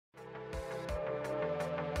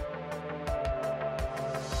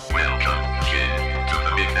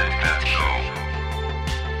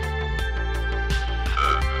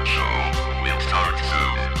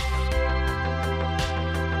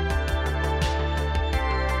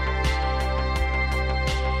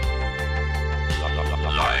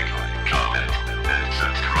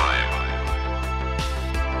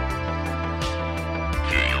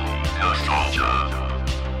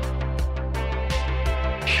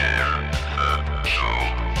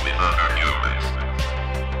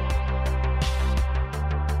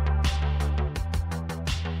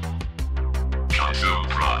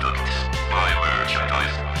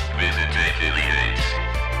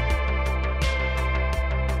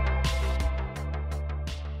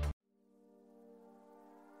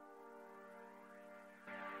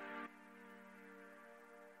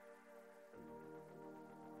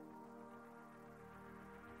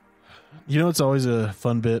You know, it's always a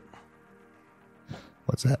fun bit.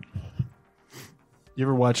 What's that? You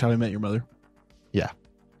ever watch How I Met Your Mother? Yeah.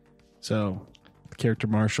 So, the character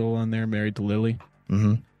Marshall on there married to Lily.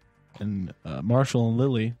 Mm-hmm. And Marshall and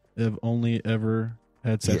Lily have only ever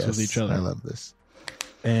had sex with each other. I love this.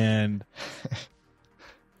 And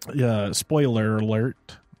spoiler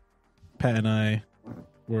alert, Pat and I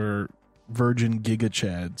were virgin giga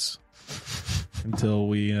chads until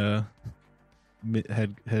we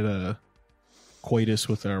had a coitus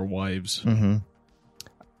with our wives. Mm-hmm.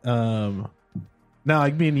 Now,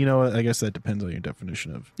 I mean, you know, I guess that depends on your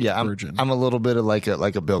definition of virgin. I'm a little bit of like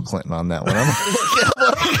a Bill Clinton on that one.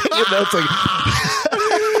 It's like,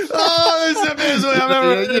 oh, this I've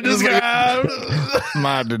never described.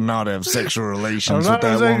 I did not have sexual relations with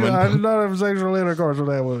that woman. I did not have sexual intercourse with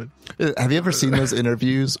that woman. Have you ever seen those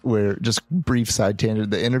interviews where, just brief side tangent,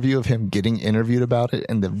 the interview of him getting interviewed about it,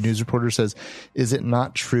 and the news reporter says, "Is it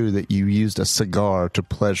not true that you used a cigar to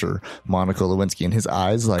pleasure Monica Lewinsky?" And his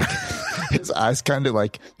eyes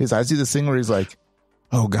do this thing where he's like,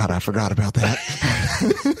 "Oh God, I forgot about that."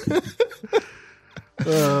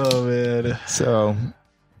 Oh man. So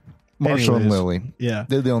Marshall and Lily, yeah,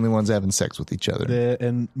 they're the only ones having sex with each other.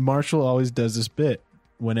 And Marshall always does this bit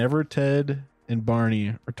whenever Ted and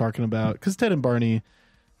Barney are talking about, because Ted and Barney,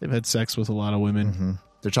 they've had sex with a lot of women. Mm-hmm.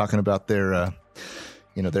 They're talking about their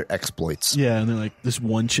their exploits. Yeah, and they're like, this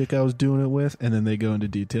one chick I was doing it with, and then they go into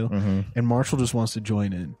detail. Mm-hmm. And Marshall just wants to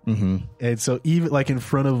join in. Mm-hmm. And so even like in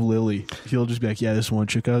front of Lily, he'll just be like, yeah, this one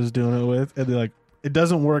chick I was doing it with. And they're like, it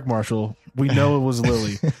doesn't work, Marshall. We know it was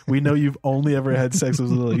Lily. We know you've only ever had sex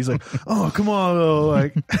with Lily. He's like, oh, come on, though.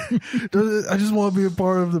 Like, I just want to be a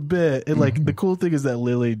part of the bit. And like, the cool thing is that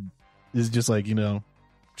Lily is just like, you know,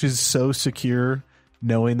 she's so secure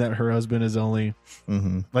knowing that her husband is only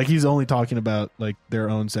like, he's only talking about like their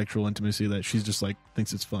own sexual intimacy, that she's just like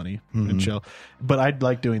thinks it's funny and chill. But I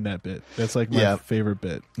like doing that bit. That's like my favorite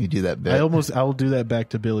bit. You do that bit. I'll do that back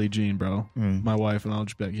to Billie Jean, bro, my wife, and I'll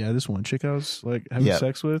just be like, yeah, this one chick I was like having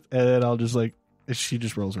sex with, and then I'll just like, she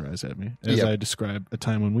just rolls her eyes at me as I describe a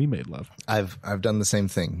time when we made love. I've done the same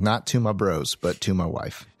thing, not to my bros, but to my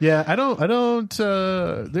wife. Yeah, I don't.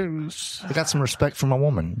 There's. I got some respect for my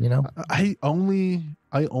woman, you know. I only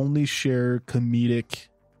share comedic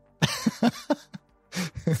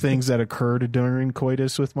things that occurred during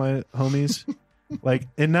coitus with my homies, like,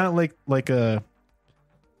 and not like a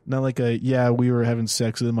yeah, we were having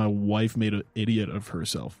sex and then my wife made an idiot of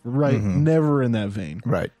herself. Right, never in that vein.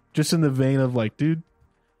 Right. Just in the vein of like, dude,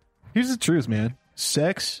 here's the truth, man.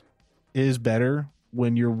 Sex is better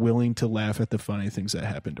when you're willing to laugh at the funny things that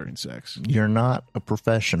happen during sex. You're not a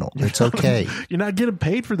professional. It's okay. You're not getting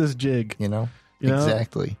paid for this jig. You know?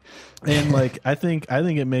 Exactly. And like, I think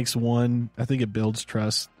it makes it builds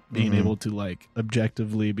trust, being able to like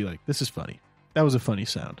objectively be like, this is funny. That was a funny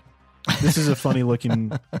sound. This is a funny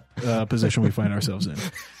looking position we find ourselves in.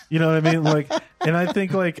 You know what I mean? Like, and I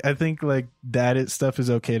think that stuff is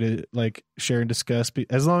okay to like share and discuss,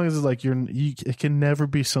 as long as it's like it can never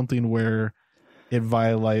be something where it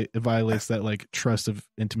violates that like trust of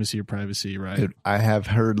intimacy or privacy, right? Dude, I have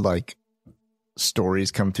heard like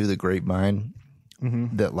stories come through the grapevine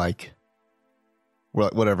that like, well,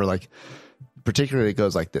 whatever, like particularly it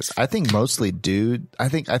goes like this. I think mostly I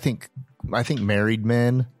think married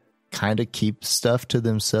men kind of keep stuff to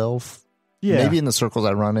themselves. Yeah. Maybe in the circles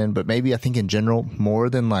I run in, but maybe I think in general more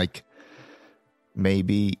than like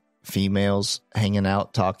maybe females hanging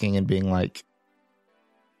out, talking and being like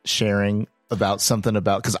sharing about something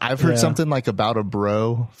about, because I've heard something like about a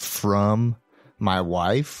bro from my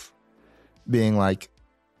wife being like,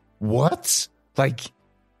 what? Like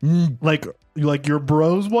your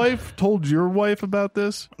bro's wife told your wife about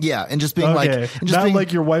this? Yeah. And just being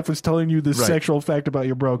like your wife was telling you this sexual fact about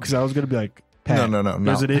your bro. Cause I was going to be like, Pat, no.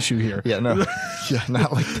 There's an issue here. Yeah, no. Yeah,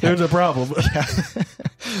 not like that. There's a problem. Yeah.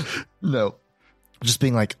 No. Just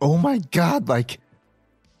being like, oh my God, like,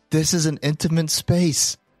 this is an intimate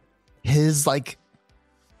space. His, like,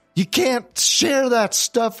 you can't share that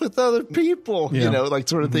stuff with other people, you know, like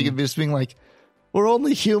sort of thing. And just being like, we're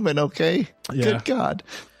only human, okay? Yeah. Good God.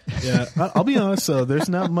 Yeah. I'll be honest, though. There's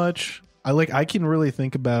not much. I can really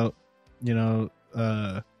think about, you know,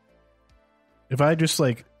 if I just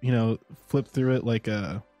like, you know, flip through it like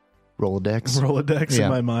a Rolodex in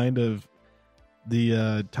my mind of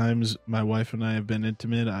the times my wife and I have been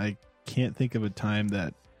intimate, I can't think of a time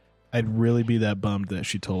that I'd really be that bummed that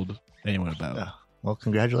she told anyone about it. Well,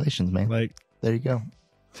 congratulations, man. Like, there you go.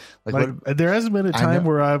 Like there hasn't been a time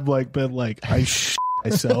where I've like been like, I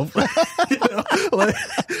myself. You know,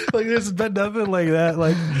 like there's been nothing like that.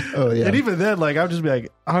 Like, oh yeah. And even then, like, I'll just be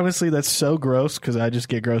like, honestly, that's so gross because I just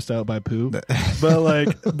get grossed out by poo. but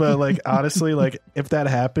like, honestly, like, if that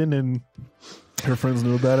happened and her friends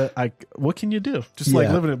knew about it, what can you do? Just like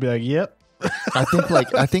live in it, and be like, yep.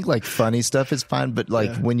 I think like funny stuff is fine, but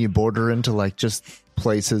like when you border into like just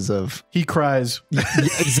places of he cries.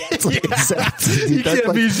 Exactly. You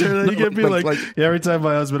can't be sure that you can't be like every time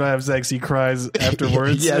my husband and I have sex, he cries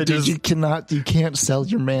afterwards. Yeah, dude, you can't sell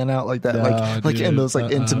your man out like that. No, like in those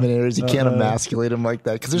like intimate areas, you can't emasculate him like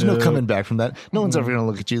that because there's no coming back from that. No one's ever gonna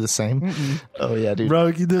look at you the same. Oh yeah, dude.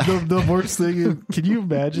 Bro, the worst thing is, can you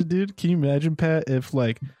imagine, dude? Can you imagine, Pat, if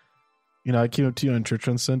like, you know, I came up to you on church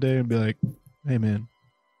on Sunday and be like, hey man,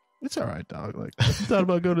 it's all right, dog. Like, I thought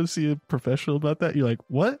about going to see a professional about that. You're like,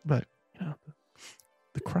 what? But you know,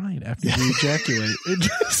 the crying after you ejaculate. It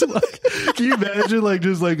just like, can you imagine like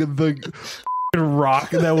just like the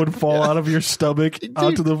rock that would fall out of your stomach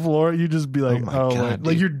onto the floor? You'd just be like, God,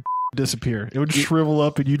 like your disappear. It would shrivel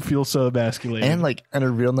up and you'd feel so emasculated. And like on a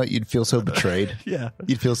real note, you'd feel so betrayed. Yeah.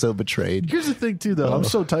 You'd feel so betrayed. Here's the thing too, though. I'm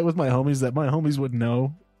so tight with my homies that my homies would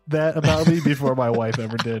know that about me before my wife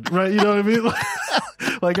ever did. Right? You know what I mean?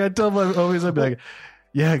 Like I tell my homies, I'd be like,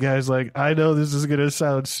 yeah, guys, like I know this is gonna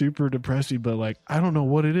sound super depressing, but like I don't know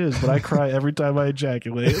what it is, but I cry every time I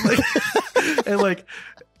ejaculate. Like, and like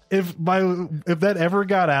if that ever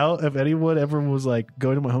got out, if anyone ever was like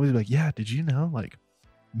going to my homies, be like, yeah, did you know like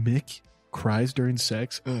Mick cries during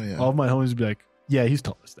sex? Oh, yeah. All of my homies would be like, yeah, he's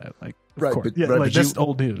told us that. Like, of right, course. but, yeah, right, like that's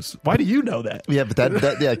old news. Why do you know that? Yeah, but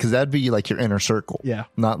that because that'd be like your inner circle. Yeah,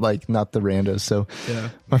 not the randos. So yeah,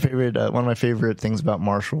 my favorite one of my favorite things about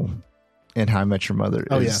Marshall and How I Met Your Mother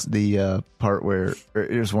is the part where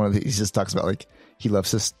there's one of he just talks about like he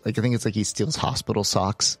loves this, like I think it's like he steals hospital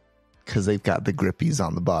socks because they've got the grippies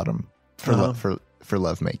on the bottom for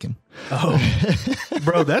love making. Oh,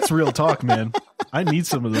 bro, that's real talk, man. I need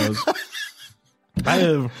some of those.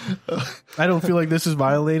 I don't feel like this is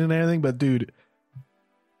violating anything, but dude,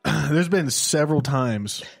 there's been several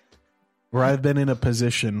times where I've been in a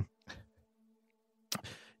position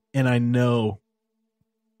and I know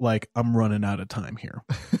like I'm running out of time here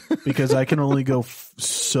because I can only go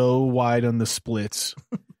so wide on the splits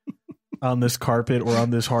on this carpet or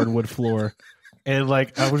on this hardwood floor. And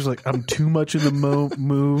like I was like, I'm too much in the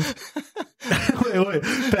move. wait,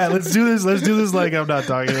 Pat, let's do this like I'm not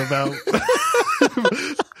talking about.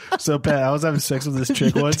 So Pat, I was having sex with this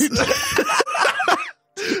chick once.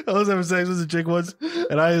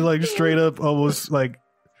 And I like straight up almost like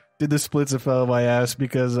did the splits and fell on my ass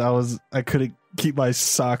because I couldn't keep my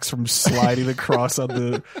socks from sliding across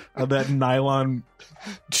on that nylon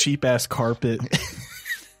cheap ass carpet.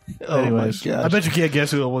 Anyways, my gosh. I bet you can't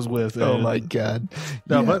guess who it was with. Oh my god!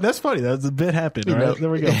 No, but that's funny. That's a bit happened. All right, there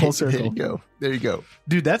we go. Full circle. There you go,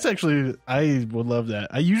 dude. That's actually I would love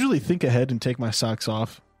that. I usually think ahead and take my socks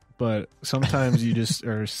off, but sometimes you just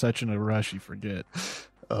are such in a rush you forget.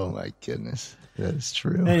 Oh my goodness, that is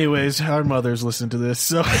true. Anyways, our mothers listen to this,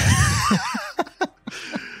 so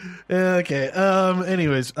okay.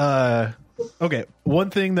 Anyways, okay. One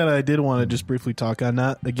thing that I did want to just briefly talk on.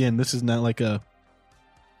 Not again. This is not like a.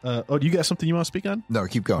 Do you got something you want to speak on? No,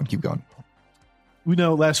 keep going. We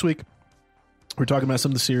know last week we're talking about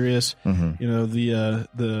something serious. Mm-hmm. You know,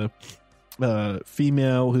 the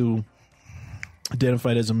female who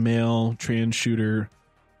identified as a male trans shooter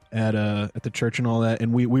at the church and all that,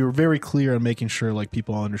 and we were very clear on making sure like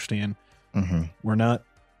people understand we're not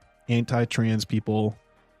anti-trans people.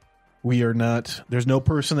 We are not. There's no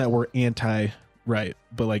person that we're anti, right?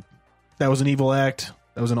 But like that was an evil act.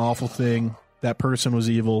 That was an awful thing. That person was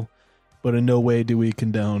evil, but in no way do we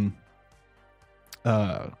condone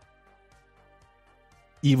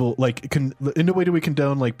evil. Like, in no way do we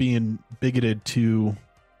condone like being bigoted to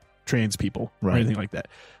trans people or anything like that.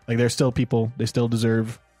 Like, they're still people. They still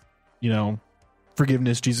deserve, you know,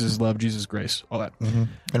 forgiveness, Jesus' love, Jesus' grace, all that, and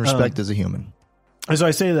respect as a human. And so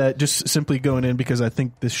I say that just simply going in because I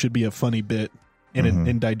think this should be a funny bit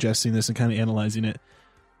in digesting this and kind of analyzing it.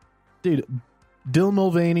 Dude, Dylan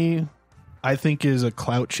Mulvaney, I think, is a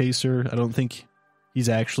clout chaser. I don't think he's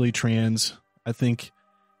actually trans. I think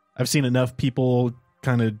I've seen enough people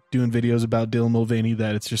kind of doing videos about Dylan Mulvaney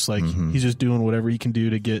that it's just like he's just doing whatever he can do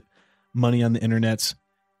to get money on the internets.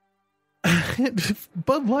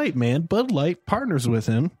 Bud Light, man. Bud Light partners with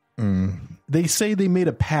him. They say they made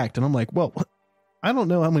a pact, and I'm like, well, I don't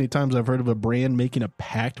know how many times I've heard of a brand making a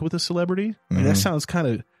pact with a celebrity. I mean, that sounds kind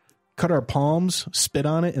of cut our palms, spit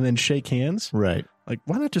on it, and then shake hands. Right. Like,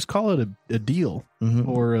 why not just call it a deal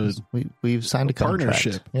or we've signed a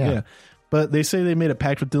partnership? Yeah. But they say they made a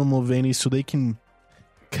pact with Dylan Mulvaney so they can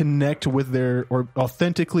connect with or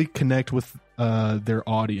authentically connect with their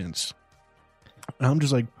audience. And I'm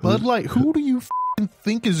just like, Bud Light, who do you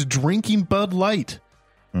think is drinking Bud Light?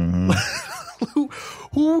 Mm-hmm.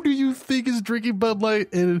 Who do you think is drinking Bud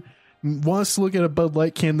Light and wants to look at a Bud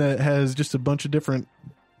Light can that has just a bunch of different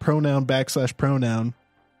pronoun /pronoun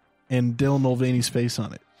and Dylan Mulvaney's face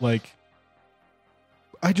on it? Like,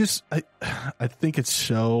 I think it's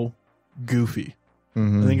so goofy.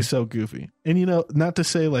 Mm-hmm. I think it's so goofy. And, you know, not to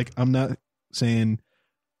say, like, I'm not saying,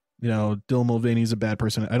 you know, Dylan Mulvaney's a bad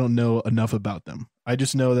person. I don't know enough about them. I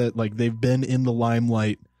just know that, like, they've been in the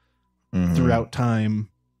limelight throughout time,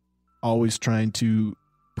 always trying to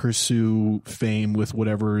pursue fame with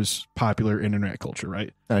whatever's popular internet culture,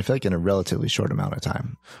 right? And I feel like in a relatively short amount of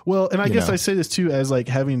time. Well, and I guess I say this too as, like,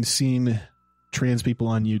 having seen trans people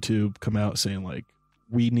on YouTube come out saying, like,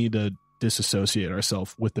 we need to disassociate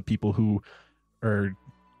ourselves with the people who are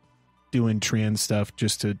doing trans stuff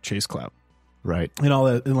just to chase clout. Right. And all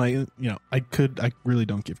that. And, like, you know, I really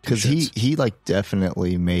don't give two shits. Because he like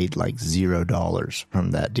definitely made like $0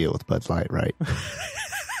 from that deal with Bud Light, right?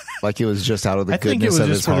 Like it was just out of the goodness of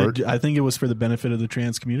his heart. I think it was for the benefit of the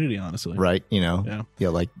trans community, honestly. Right. You know? Yeah.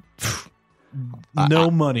 Like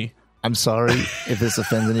no money. I'm sorry if this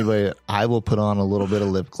offends anybody. I will put on a little bit of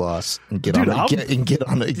lip gloss and get on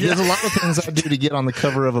it. There's a lot of things I do to get on the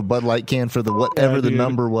cover of a Bud Light can for the whatever the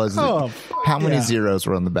number was. How many zeros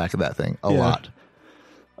were on the back of that thing? A lot.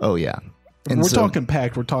 Oh yeah. And we're talking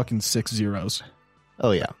packed. We're talking 6 zeros. Oh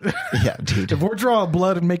yeah. Yeah, dude. If we're drawing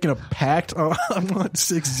blood and making a pact, I want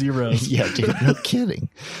 6 zeros. Yeah, dude. No kidding.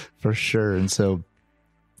 For sure. And so,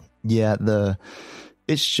 yeah,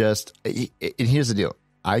 it's just, and here's the deal.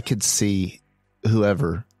 I could see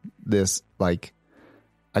whoever this, like,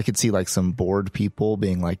 I could see like some bored people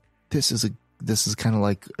being like, this is kind of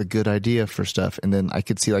like a good idea for stuff. And then I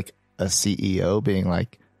could see like a CEO being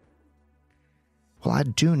like, well, I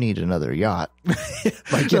do need another yacht.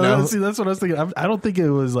 Like, you know, see, that's what I was thinking. I don't think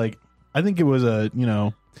it was like, I think it was a, you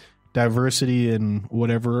know, diversity in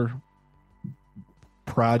whatever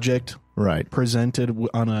project presented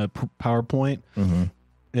on a PowerPoint. Mm-hmm.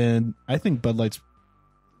 And I think Bud Light's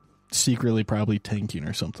secretly probably tanking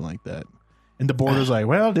or something like that. And the board was like,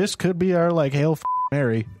 well, this could be our like Hail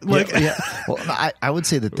Mary. Like, yeah. Well, I would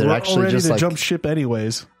say that they're actually ready just to like jump ship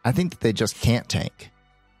anyways. I think that they just can't tank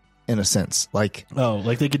in a sense. Like,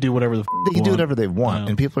 like they could do whatever they can do whatever they want.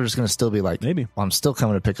 And people are just going to still be like, maybe well, I'm still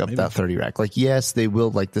coming to pick up that 30 rack. Like, yes, they will.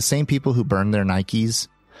 Like the same people who burn their Nikes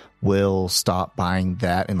will stop buying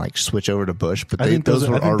that and like switch over to Bush. But those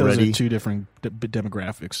are two different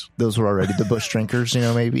demographics. Those were already the Bush drinkers, you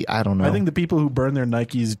know, maybe. I don't know. I think the people who burn their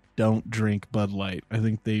Nikes don't drink Bud Light. I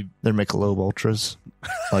think they're Michelob Ultras.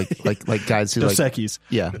 like guys who Dos Equis.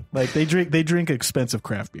 Yeah. Like they drink expensive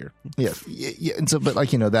craft beer. Yeah. And so, but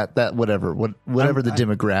like, you know, that whatever the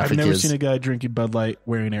demographic is. I've never seen a guy drinking Bud Light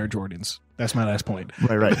wearing Air Jordans. That's my last point.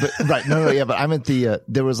 Right. But, No, yeah. But I meant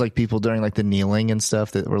there was like people during like the kneeling and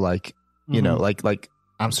stuff that were like, you know, like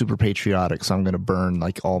I'm super patriotic, so I'm going to burn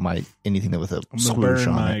like anything that with a swoosh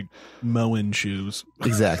on my it. mowing shoes.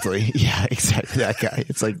 Exactly. Yeah, exactly. That guy.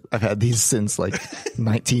 It's like I've had these since like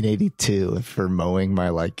 1982 for mowing my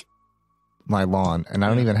lawn, and I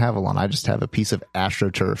don't even have a lawn. I just have a piece of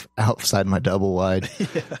AstroTurf outside my double wide.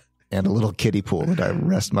 And a little kiddie pool that I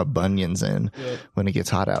rest my bunions in when it gets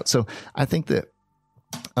hot out. So I think that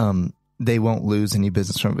they won't lose any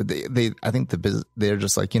business from it. I think they're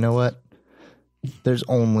just like, you know what? It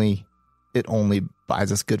only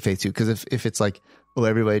buys us good faith too. Because if it's like, oh,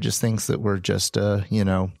 everybody just thinks that we're just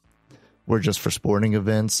we're just for sporting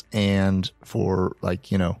events and for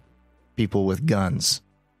like, you know, people with guns,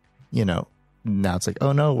 you know, now it's like,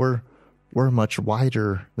 oh no, we're much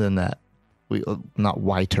wider than that. We not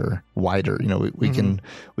wider, you know, we can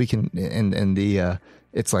and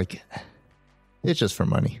it's like, it's just for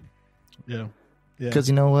money. Yeah. Because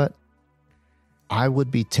you know what? I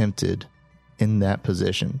would be tempted in that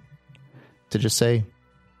position to just say,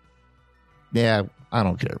 yeah, I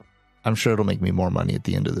don't care. I'm sure it'll make me more money at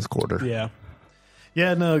the end of this quarter. Yeah.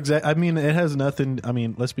 Yeah, no, exactly. I mean, it has nothing. I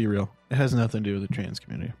mean, let's be real. It has nothing to do with the trans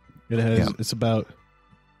community. It's about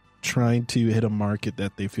trying to hit a market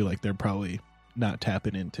that they feel like they're probably not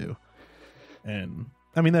tapping into. And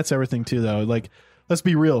I mean, that's everything too, though. Like, let's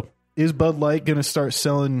be real. Is Bud Light going to start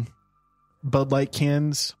selling Bud Light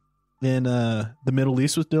cans in the Middle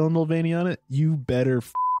East with Dylan Mulvaney on it? You better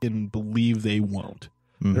fucking believe they won't.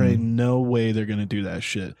 Mm-hmm. There ain't no way they're going to do that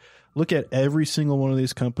shit. Look at every single one of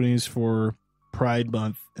these companies for Pride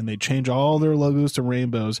Month, and they change all their logos to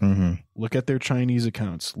rainbows. Mm-hmm. Look at their Chinese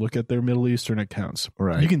accounts. Look at their Middle Eastern accounts.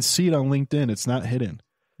 Right. You can see it on LinkedIn. It's not hidden.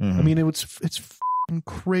 Mm-hmm. I mean, it's fucking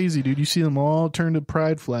crazy, dude. You see them all turn to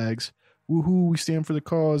pride flags. Woohoo, we stand for the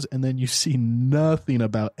cause. And then you see nothing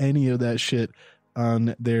about any of that shit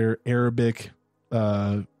on their Arabic,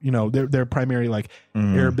 their primary like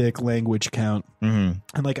Arabic language count. And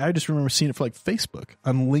like, I just remember seeing it for like Facebook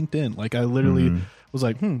on LinkedIn. Like I literally was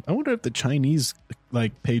like, I wonder if the Chinese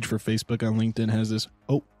like page for Facebook on LinkedIn has this.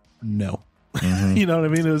 Oh, no. You know what I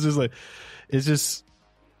mean? It was just like, it's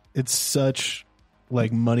such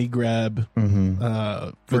like money grab,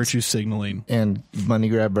 virtue signaling, and money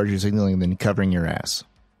grab, virtue signaling, and then covering your ass.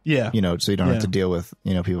 Yeah. So you don't have to deal with,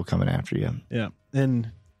 people coming after you. Yeah.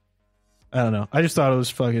 And I don't know. I just thought it was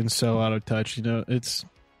fucking so out of touch. I'm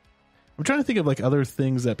trying to think of like other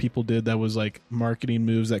things that people did that was like marketing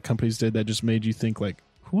moves that companies did that just made you think like,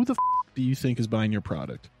 who the do you think is buying your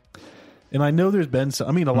product? And I know there's been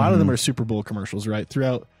some, a lot of them are Super Bowl commercials, right?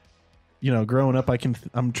 Throughout, growing up,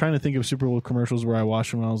 I'm trying to think of Super Bowl commercials where I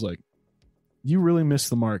watched them and I was like, you really missed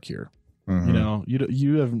the mark here.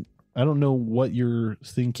 You have, I don't know what you're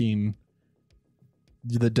thinking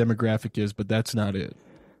the demographic is, but that's not it.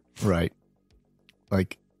 Right.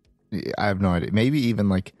 Like, I have no idea. Maybe even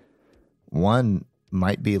like one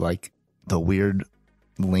might be like the weird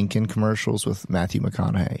Lincoln commercials with Matthew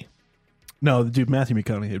McConaughey. No, dude, Matthew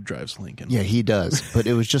McConaughey drives Lincoln. Yeah, he does. But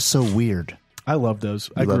it was just so weird. I love those.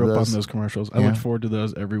 I grew up on those commercials. I look forward to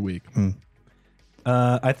those every week.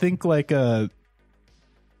 I think like I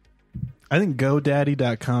think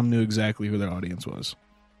GoDaddy.com knew exactly who their audience was.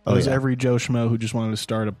 It was every Joe Schmo who just wanted to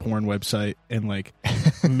start a porn website in like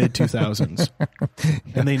mid 2000s,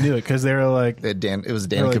 and they knew it because they were like, it was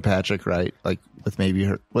Danica Patrick, right? Like with maybe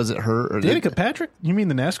her, was it her or Danica Patrick? You mean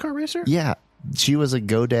the NASCAR racer? Yeah, she was a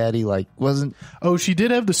GoDaddy. Like wasn't? Oh, she did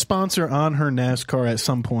have the sponsor on her NASCAR at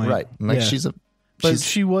some point, right? Like but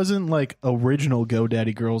she wasn't like original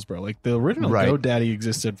GoDaddy girls, bro. Like the original GoDaddy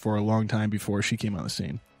existed for a long time before she came on the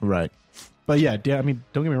scene, right? But yeah, don't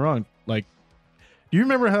get me wrong, like. Do you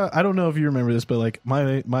remember how, I don't know if you remember this, but like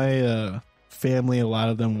my family, a lot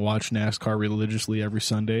of them watch NASCAR religiously every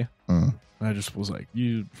Sunday. And I just was like,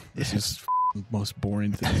 this is the most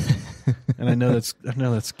boring thing. And I know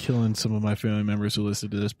that's killing some of my family members who listen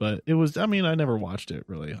to this, but it was, I never watched it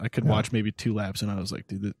really. I could watch maybe 2 laps and I was like,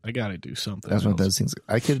 dude, I got to do something. That's one of those things.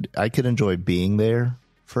 I could enjoy being there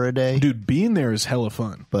for a day. Dude, being there is hella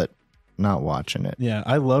fun. But not watching it. Yeah,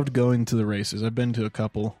 I loved going to the races. I've been to a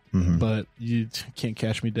couple, but you can't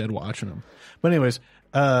catch me dead watching them. But anyways,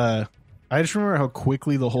 I just remember how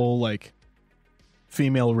quickly the whole like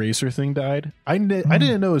female racer thing died. I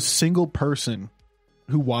didn't know a single person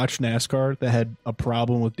who watched NASCAR that had a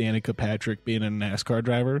problem with Danica Patrick being a NASCAR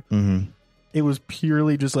driver. It was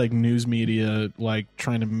purely just like news media, like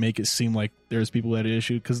trying to make it seem like there's people that had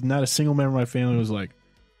issue, because not a single member of my family was like,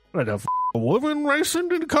 what the woman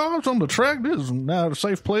racing in the cars on the track? This is not a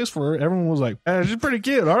safe place for her. Everyone was like, she's pretty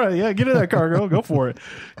cute. All right, yeah, get in that car, girl. Go for it.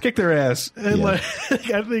 Kick their ass. And like,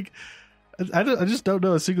 I think, I just don't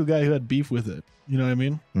know a single guy who had beef with it. You know what I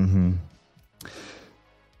mean?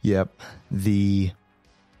 Yep.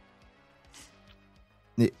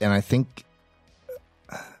 And I think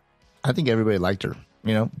everybody liked her,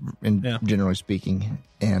 generally speaking.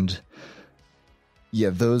 And yeah,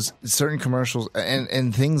 those certain commercials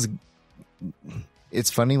and things. It's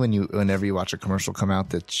funny whenever you watch a commercial come out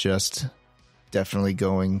that's just definitely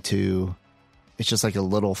it's just like a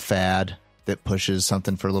little fad that pushes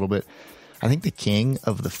something for a little bit. I think the king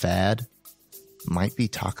of the fad might be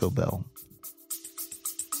Taco Bell.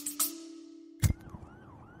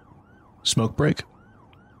 Smoke break.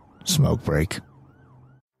 Smoke break.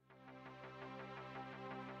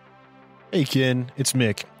 Hey, Ken, it's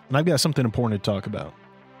Mick, and I've got something important to talk about.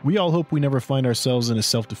 We all hope we never find ourselves in a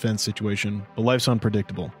self-defense situation, but life's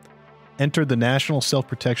unpredictable. Enter the National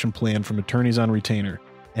Self-Protection Plan from Attorneys on Retainer,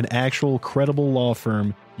 an actual credible law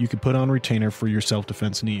firm you can put on retainer for your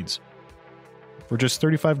self-defense needs. For just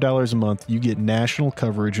 $35 a month, you get national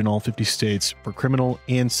coverage in all 50 states for criminal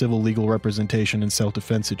and civil legal representation in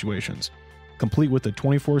self-defense situations, complete with a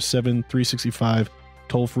 24/7, 365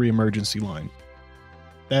 toll-free emergency line.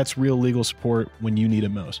 That's real legal support when you need it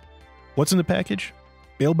most. What's in the package?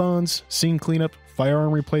 Bail bonds, scene cleanup,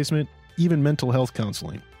 firearm replacement, even mental health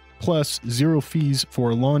counseling. Plus, 0 fees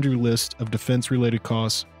for a laundry list of defense-related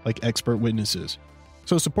costs like expert witnesses.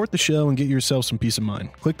 So support the show and get yourself some peace of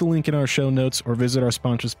mind. Click the link in our show notes or visit our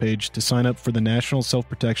sponsors page to sign up for the National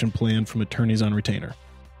Self-Protection Plan from Attorneys on Retainer.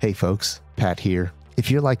 Hey folks, Pat here.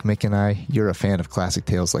 If you're like Mick and I, you're a fan of classic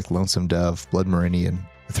tales like Lonesome Dove, Blood Meridian,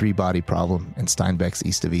 The Three-Body Problem, and Steinbeck's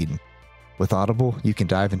East of Eden. With Audible, you can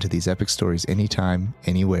dive into these epic stories anytime,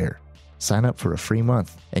 anywhere. Sign up for a free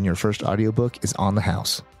month, and your first audiobook is on the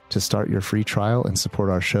house. To start your free trial and support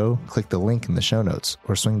our show, click the link in the show notes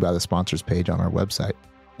or swing by the sponsors page on our website.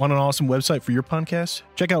 Want an awesome website for your podcast?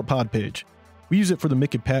 Check out Podpage. We use it for the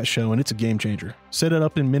Mick Pat show, and it's a game changer. Set it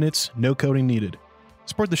up in minutes, no coding needed.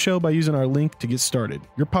 Support the show by using our link to get started.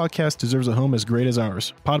 Your podcast deserves a home as great as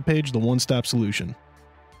ours. Podpage, the one-stop solution.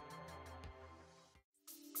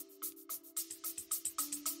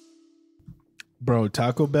 Bro,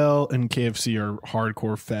 Taco Bell and KFC are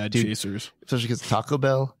hardcore fad chasers. Especially because Taco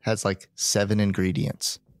Bell has like 7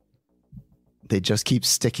 ingredients. They just keep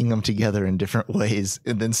sticking them together in different ways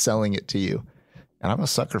and then selling it to you. And I'm a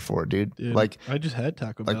sucker for it, dude. Like, I just had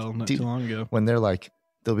Taco Bell not too long ago. When they'll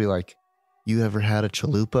be like, you ever had a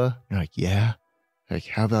chalupa? You're like, yeah. Like,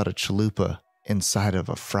 how about a chalupa inside of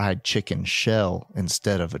a fried chicken shell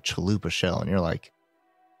instead of a chalupa shell? And you're like,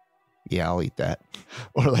 yeah, I'll eat that.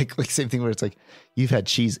 Or like same thing where it's like, you've had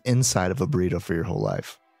cheese inside of a burrito for your whole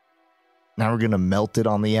life. Now we're going to melt it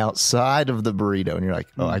on the outside of the burrito. And you're like,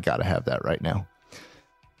 oh, I got to have that right now.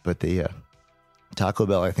 But the Taco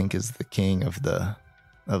Bell, I think, is the king of the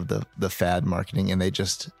fad marketing. And they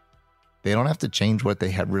don't have to change what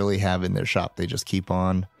they really have in their shop. They just keep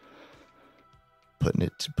on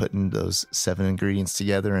putting those 7 ingredients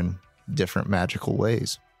together in different magical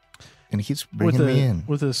ways. And it keeps bringing me in.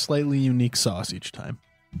 With a slightly unique sauce each time.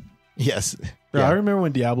 Yes. Bro, I remember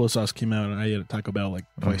when Diablo sauce came out and I ate at Taco Bell like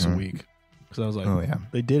twice a week. Because I was like, oh, yeah.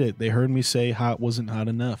 They did it. They heard me say hot wasn't hot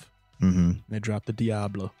enough. And they dropped the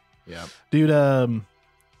Diablo. Yeah. Dude,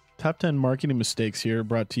 top 10 marketing mistakes here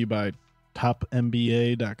brought to you by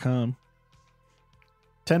topmba.com.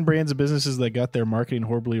 10 brands and businesses that got their marketing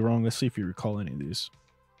horribly wrong. Let's see if you recall any of these.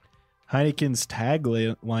 Heineken's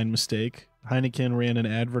tagline mistake. Heineken ran an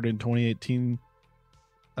advert in 2018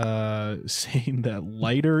 saying that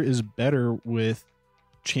lighter is better with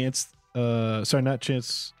Chance. Not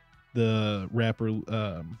Chance, the rapper.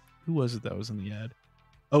 Who was it that was in the ad?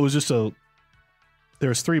 Oh, it was just there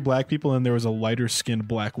was 3 black people and there was a lighter skinned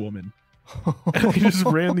black woman. And he just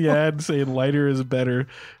ran the ad saying lighter is better.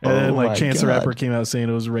 And then like Chance the Rapper came out saying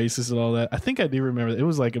it was racist and all that. I think I do remember that. It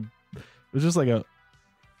was just like a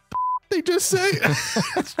they just say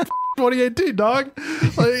 2018, dog.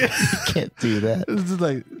 Like, you can't do that. It's just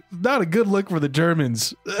like not a good look for the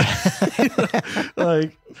Germans.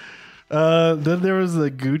 Like then there was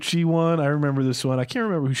the Gucci one. I remember this one. I can't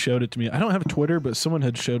remember who showed it to me. I don't have Twitter, but someone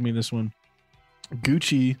had showed me this one.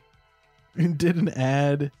 Gucci did an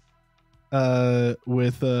ad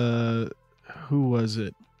with who was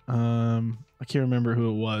it? I can't remember who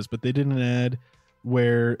it was, but they did an ad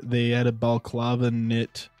where they had a balaclava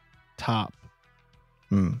knit top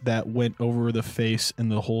that went over the face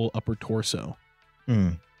and the whole upper torso.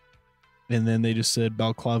 And then they just said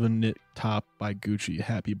balaclava knit top by Gucci,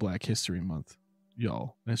 happy Black History Month,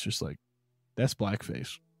 y'all. And it's just like, that's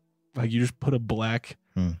blackface. Like you just put a black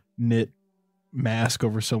knit mask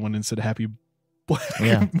over someone and said happy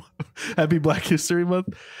Black History Month.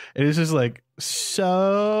 And it's just like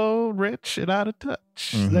so rich and out of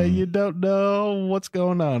touch that you don't know what's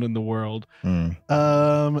going on in the world. I'm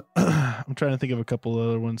trying to think of a couple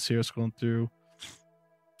other ones here, scrolling through.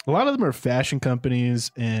 A lot of them are fashion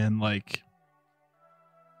companies, and like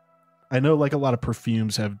I know like a lot of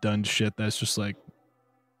perfumes have done shit that's just like,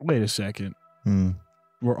 wait a second.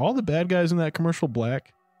 Were all the bad guys in that commercial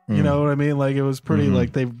black? You know what I mean? Like it was pretty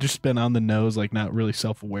like they've just been on the nose, like not really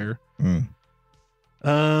self-aware.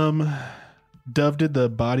 Dove did the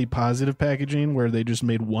body positive packaging where they just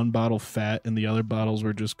made one bottle fat and the other bottles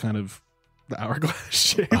were just kind of the hourglass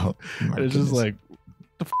shape. Oh, it's just like,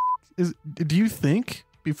 do you think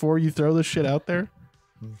before you throw this shit out there?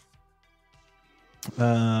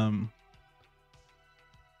 While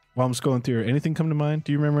I'm just going through, anything come to mind?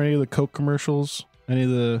 Do you remember any of the Coke commercials? Any of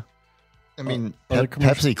the? I mean,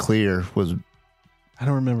 Pepsi Clear was. I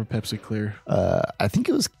don't remember Pepsi Clear. I think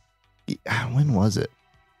it was. When was it?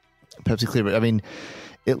 Pepsi Clear, but I mean,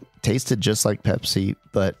 it tasted just like Pepsi,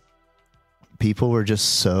 but people were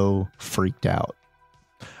just so freaked out.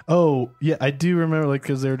 Oh yeah, I do remember, like,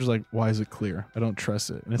 because they were just like, "Why is it clear? I don't trust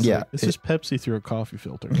it." And it's like, it's just Pepsi through a coffee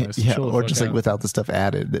filter. Yeah, or just like without the stuff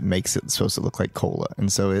added that makes it supposed to look like cola,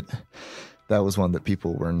 and so that was one that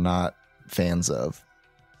people were not fans of.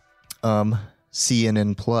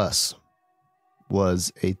 CNN Plus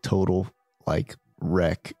was a total like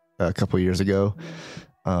wreck a couple years ago.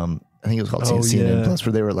 I think it was called CNN Plus,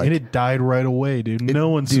 where they were like, and it died right away, dude. No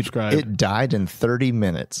one subscribed. It died in 30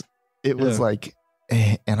 minutes. It was like,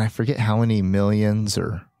 and I forget how many millions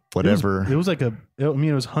or whatever. It was like it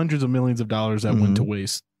was hundreds of millions of dollars that went to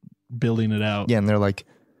waste building it out. Yeah, and they're like,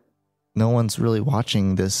 no one's really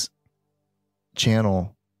watching this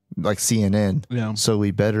channel like CNN. Yeah. So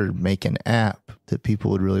we better make an app that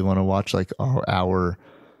people would really want to watch, like our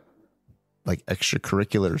like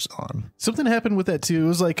extracurriculars on. Something happened with that too. It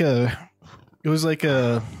wasn't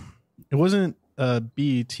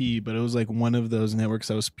BET, but it was like one of those networks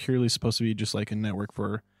that was purely supposed to be just like a network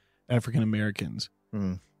for African Americans.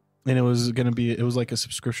 And it was like a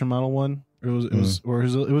subscription model one. It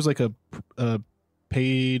was like a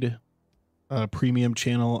paid premium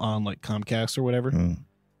channel on like Comcast or whatever.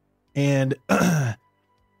 And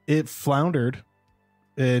it floundered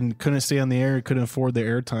and couldn't stay on the air, couldn't afford the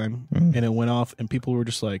airtime, and it went off, and people were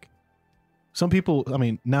just like, some people, I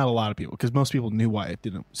mean, not a lot of people, because most people knew why it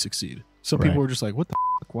didn't succeed. Some people were just like, what the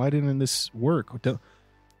fuck? Why didn't this work?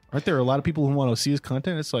 Aren't there a lot of people who want to see his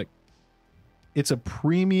content? It's like, it's a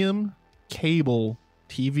premium cable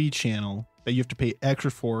TV channel that you have to pay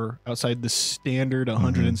extra for outside the standard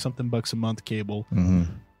 100 and something bucks a month cable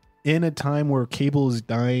in a time where cable is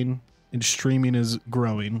dying and streaming is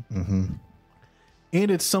growing. And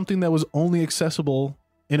it's something that was only accessible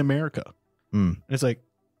in America. And it's like,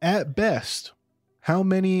 at best, how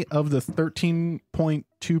many of the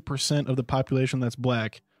 13.2% of the population that's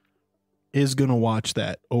black is going to watch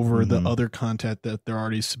that over the other content that they're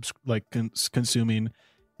already consuming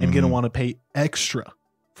and going to want to pay extra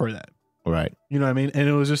for that? Right. You know what I mean? And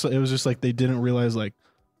it was just like they didn't realize, like,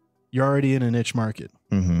 you're already in a niche market.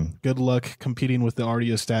 Good luck competing with the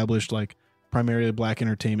already established, like, primarily black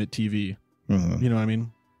entertainment TV. You know what I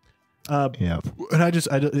mean? Yeah.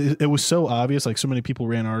 And it was so obvious. Like, so many people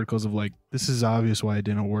ran articles of like, this is obvious why it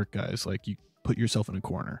didn't work, guys. Like, you put yourself in a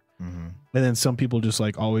corner. And then some people just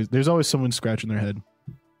like there's always someone scratching their head.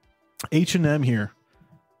 H&M here.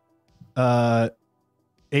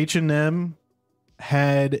 H&M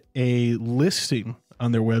had a listing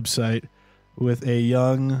on their website with a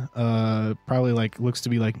young, probably like looks to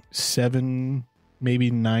be like 7,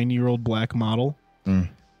 maybe 9-year-old black model.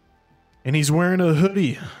 And he's wearing a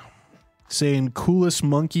hoodie saying "coolest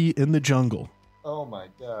monkey in the jungle." Oh my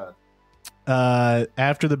God.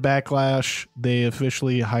 After the backlash, they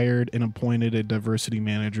officially hired and appointed a diversity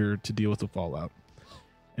manager to deal with the fallout.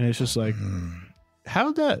 And it's just like,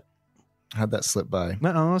 how'd that slip by?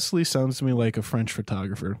 That honestly sounds to me like a French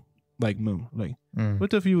photographer. Like,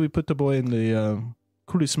 what if we put the boy in the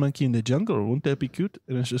coolest monkey in the jungle? Wouldn't that be cute?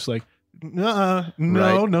 And it's just like, no.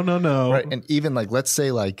 Right. And even like, let's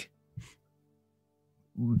say like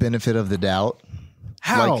benefit of the doubt.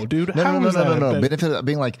 How, like, dude? No, How no. Benefit of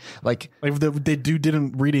being like if the dude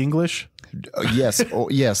didn't read English. Yes,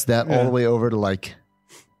 that all the way over to like,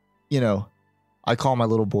 you know, I call my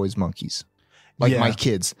little boys monkeys, like my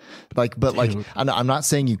kids, like, but dude. Like, I'm not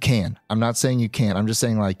saying you can. I'm not saying you can't. I'm just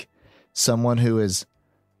saying like someone who is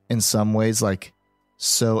in some ways like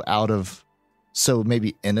so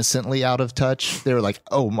maybe innocently out of touch. They were like,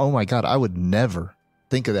 oh my God, I would never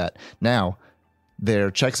think of that. Now,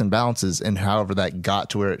 their checks and balances and however that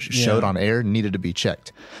got to where it showed on air needed to be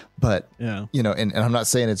checked. But, you know, and I'm not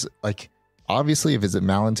saying it's like, obviously if it's a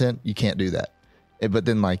malintent, you can't do that. But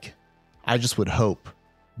then like, I just would hope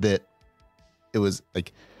that it was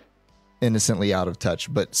like innocently out of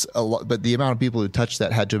touch. But the amount of people who touched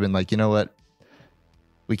that had to have been like, you know what?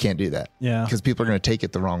 We can't do that. Yeah. Because people are going to take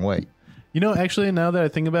it the wrong way. You know, actually, now that I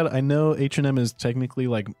think about it, I know H&M is technically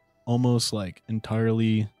like almost like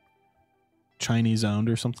entirely Chinese owned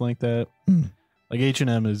or something like that. Like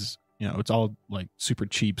H&M is, you know, it's all like super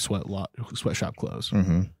cheap sweatshop clothes.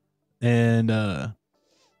 And I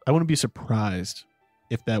wouldn't be surprised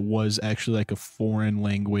if that was actually like a foreign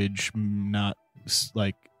language, not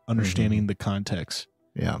like understanding the context.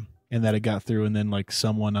 Yeah. And that it got through, and then like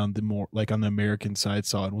someone on the more like on the American side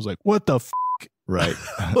saw it and was like, what the right.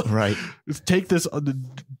 Right. Take this,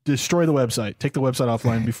 destroy the website, take the website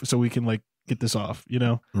offline so we can like get this off, you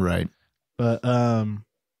know? Right. But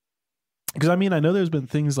because I mean, I know there's been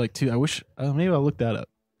things like too. I wish maybe I'll look that up.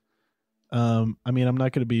 I mean, I'm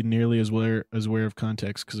not going to be nearly as aware of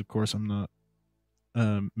context because, of course, I'm not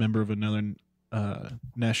a member of another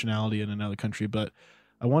nationality in another country. But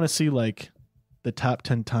I want to see like the top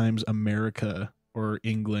 10 times America or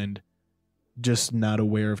England just not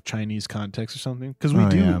aware of Chinese context or something, because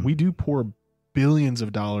we do pour billions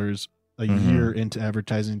of dollars a year into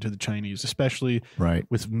advertising to the Chinese, especially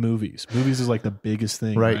with movies. Movies is like the biggest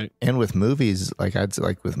thing, right? And with movies, like I'd say,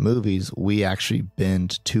 like with movies, we actually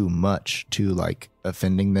bend too much to like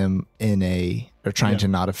offending them or trying to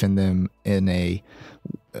not offend them in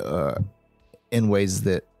ways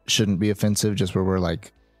that shouldn't be offensive, just where we're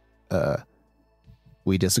like,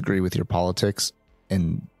 we disagree with your politics,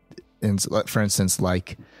 and for instance,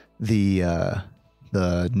 like the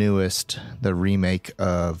remake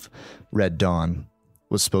of Red Dawn,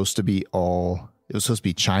 was supposed to be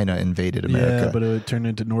China invaded America. Yeah, but it turned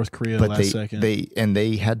into North Korea but last second.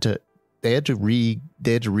 They had to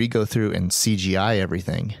re-go through and CGI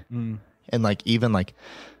everything. And like even like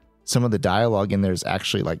some of the dialogue in there is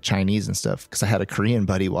actually like Chinese and stuff, because I had a Korean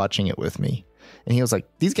buddy watching it with me, and he was like,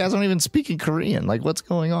 these guys aren't even speaking Korean, like what's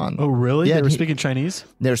going on? Oh really? Yeah, they were speaking Chinese?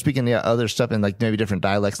 They were speaking other stuff and like maybe different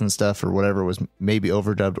dialects and stuff, or whatever was maybe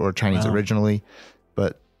overdubbed or Chinese originally,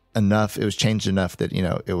 but it was changed enough that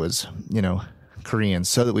it was Korean,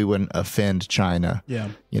 so that we wouldn't offend China. Yeah,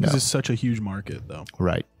 because it's such a huge market though.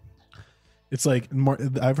 Right. It's like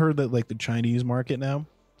I've heard that like the Chinese market now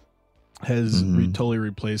has totally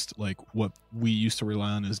replaced like what we used to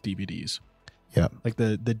rely on as DVDs. Yeah. Like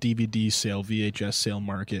the DVD sale, VHS sale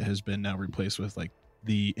market has been now replaced with like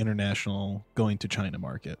the international going to China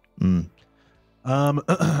market.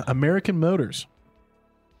 American Motors.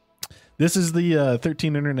 This is the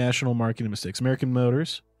 13 international marketing mistakes. American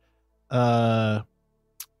Motors. A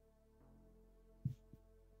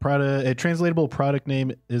translatable product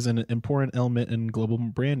name is an important element in global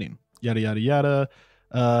branding. Yada, yada, yada.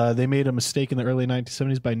 They made a mistake in the early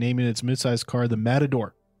 1970s by naming its midsize car the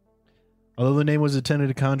Matador. Although the name was intended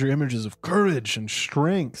to conjure images of courage and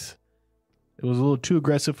strength, it was a little too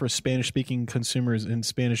aggressive for Spanish-speaking consumers. In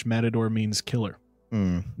Spanish, Matador means killer.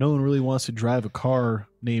 No one really wants to drive a car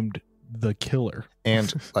named the Killer.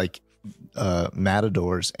 And like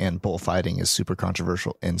matadors and bullfighting is super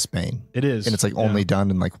controversial in Spain. It is. And it's like only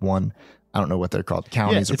done in like one, I don't know what they're called,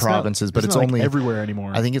 counties or provinces, but it's only like everywhere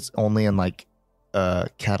anymore. I think it's only in like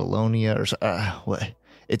Catalonia or what?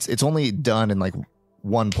 It's only done in like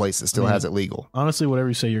one place that still has it legal. Honestly, whatever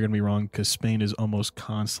you say, you're going to be wrong, because Spain is almost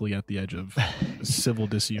constantly at the edge of civil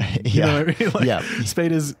disunion. You know what I mean? Like,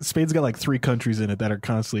 Spain's got like 3 countries in it that are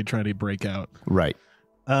constantly trying to break out. Right.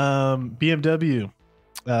 BMW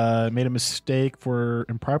made a mistake for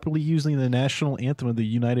improperly using the national anthem of the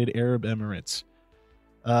United Arab Emirates.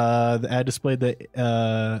 The ad displayed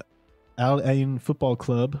the Al Ain Football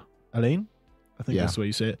Club. Al Ain? I think that's the way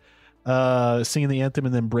you say it. Singing the anthem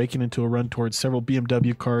and then breaking into a run towards several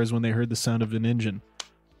BMW cars when they heard the sound of an engine.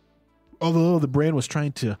 Although the brand was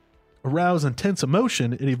trying to arouse intense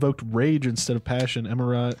emotion, it evoked rage instead of passion.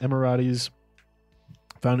 Emiratis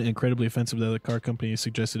found it incredibly offensive that the car company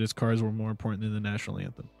suggested its cars were more important than the national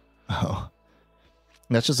anthem. Oh,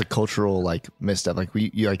 that's just a cultural like misstep. Like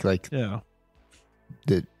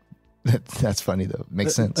that's funny though.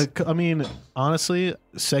 Makes sense. I mean, honestly,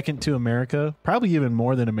 second to America, probably even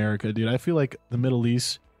more than America, dude. I feel like the Middle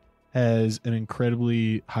East has an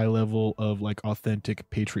incredibly high level of like authentic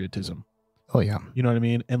patriotism. Oh yeah. You know what I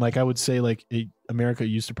mean? And like I would say like America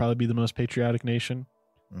used to probably be the most patriotic nation.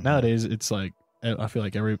 Nowadays it's like I feel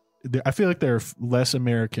like there are less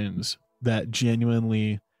Americans that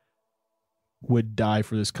genuinely would die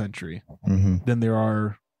for this country than there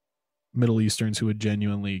are Middle Easterns who would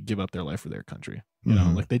genuinely give up their life for their country. You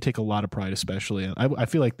know, like they take a lot of pride, especially. And I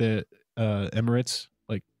feel like the Emirates,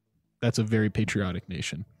 like that's a very patriotic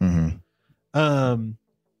nation. I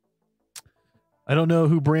don't know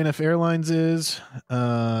who Braniff Airlines is.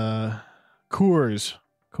 Coors.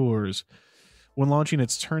 When launching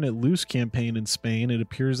its Turn It Loose campaign in Spain, it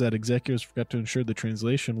appears that executives forgot to ensure the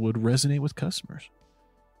translation would resonate with customers.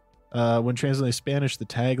 When translated Spanish, the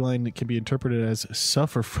tagline can be interpreted as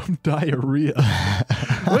 "suffer from diarrhea,"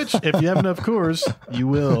 which, if you have enough Coors, you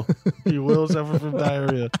will suffer from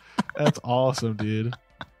diarrhea. That's awesome, dude.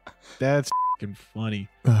 That's fucking funny.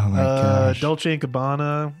 Oh my gosh. Dolce &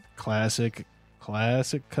 Gabbana, classic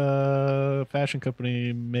fashion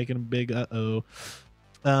company making a big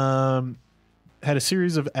had a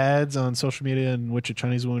series of ads on social media in which a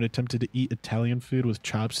Chinese woman attempted to eat Italian food with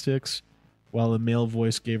chopsticks while a male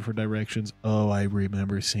voice gave her directions. Oh, I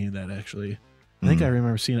remember seeing that, actually. I think I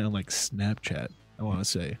remember seeing it on like Snapchat, I want to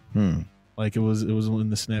say. Like it was in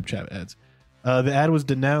the Snapchat ads. The ad was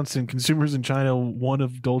denounced, and consumers in China, one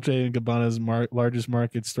of Dolce & Gabbana's largest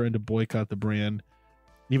markets, threatened to boycott the brand.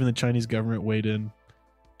 Even the Chinese government weighed in.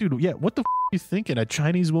 Dude, yeah, what the f*** are you thinking? A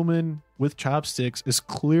Chinese woman with chopsticks is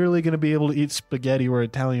clearly going to be able to eat spaghetti or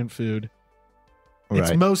Italian food. Right.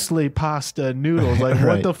 It's mostly pasta, noodles. Like,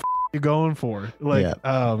 what the f*** are you going for? Like,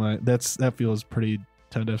 oh my, that feels pretty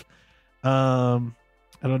tone deaf. I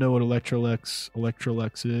don't know what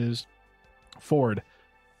Electrolux is. Ford.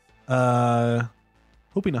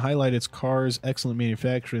 Hoping to highlight its car's excellent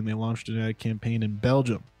manufacturing, they launched an ad campaign in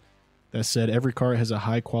Belgium that said every car has a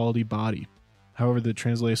high quality body. However, the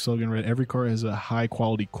translated slogan read, every car has a high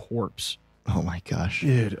quality corpse. Oh my gosh.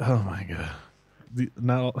 Dude, oh my God.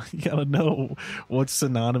 Now you gotta know what's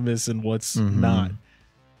synonymous and what's not.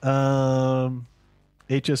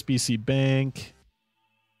 HSBC Bank,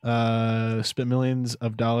 spent millions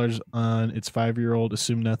of dollars on its 5-year-old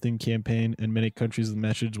Assume Nothing campaign. In many countries, the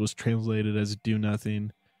message was translated as do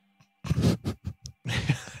nothing.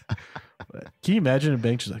 Can you imagine a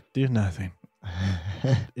bank just like, do nothing?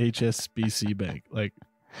 HSBC Bank. Like,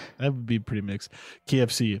 that would be pretty mixed.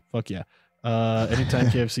 KFC. Fuck yeah. Anytime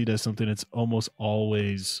KFC does something, it's almost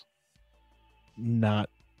always not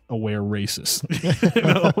aware racist.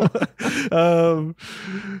 In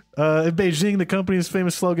Beijing, the company's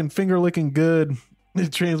famous slogan, finger licking good,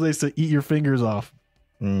 it translates to eat your fingers off.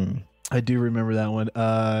 I do remember that one.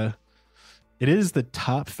 It is the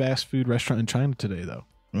top fast food restaurant in China today, though.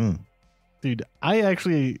 Dude, I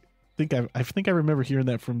actually think I remember hearing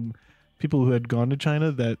that from people who had gone to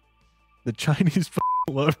China, that the Chinese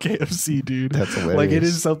love KFC, dude. That's hilarious. Like, it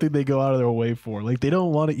is something they go out of their way for. Like, they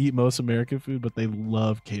don't want to eat most American food, but they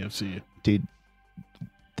love KFC. Dude,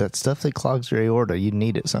 that stuff that clogs your aorta, you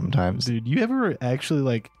need it sometimes. Dude, you ever actually,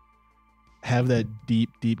 like, have that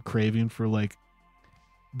deep craving for, like,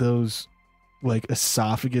 those, like,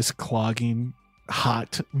 esophagus clogging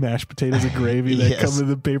hot mashed potatoes and gravy that come in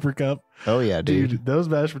the paper cup? Oh, yeah, dude. Those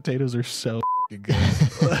mashed potatoes are so good.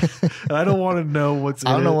 And I don't want to know what's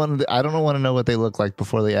I don't want to know what they look like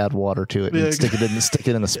before they add water to it and stick it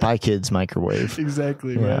in the Spy Kids microwave.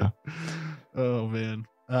 Exactly, right. Oh man.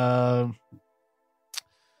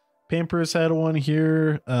 Pampers had one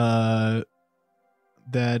here that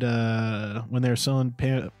when they were selling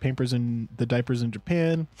Pampers and the diapers in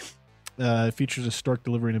Japan, it features a stork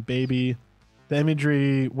delivering a baby. The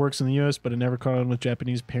imagery works in the U.S., but it never caught on with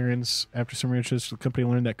Japanese parents. After some research, the company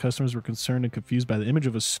learned that customers were concerned and confused by the image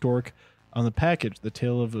of a stork on the package. The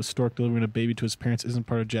tale of a stork delivering a baby to its parents isn't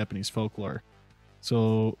part of Japanese folklore.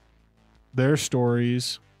 So their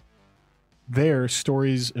stories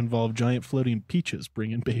involve giant floating peaches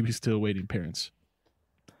bringing babies to awaiting parents.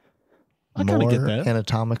 I kind of get that.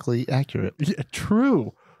 Anatomically accurate. Yeah,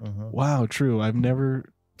 true. Wow, true. I've never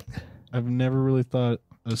really thought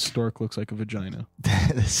a stork looks like a vagina.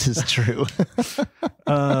 This is true.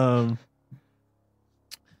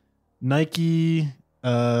 Nike,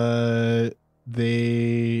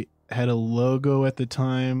 they had a logo at the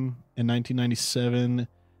time in 1997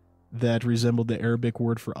 that resembled the Arabic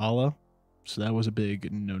word for Allah. So that was a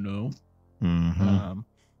big no-no. And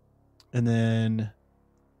then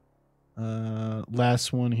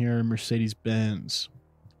last one here, Mercedes-Benz.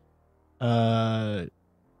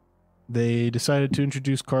 They decided to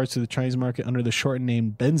introduce cars to the Chinese market under the shortened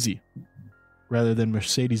name Benzi rather than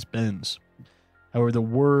Mercedes-Benz. However, the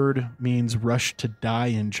word means rush to die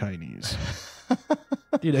in Chinese.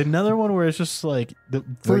 Dude, another one where it's just like the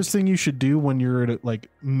first thing you should do when you're like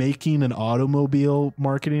making an automobile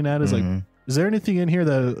marketing ad is like, is there anything in here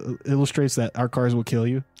that illustrates that our cars will kill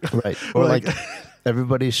you? Right. Or like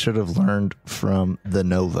everybody should have learned from the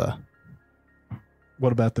Nova.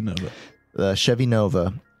 What about the Nova? The Chevy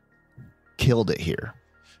Nova killed it here.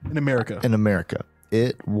 In America.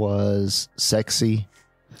 It was sexy.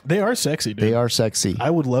 They are sexy, dude. They are sexy. I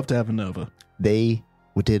would love to have a Nova. They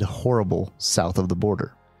did horrible south of the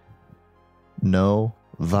border.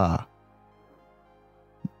 Nova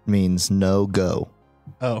means no go.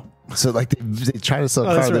 Oh. So like they try to sell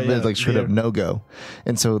a car that like straight up no go.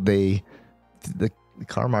 And so the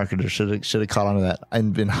car marketer should have caught on to that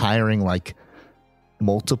and been hiring like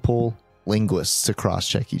multiple linguists to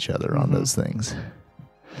cross-check each other on those things.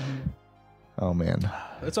 Oh man,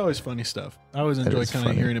 that's always funny stuff. I always enjoy kind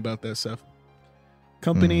of hearing about that stuff.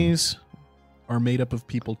 Companies are made up of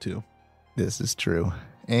people too. This is true.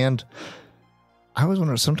 And I always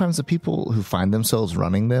wonder, sometimes the people who find themselves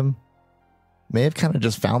running them may have kind of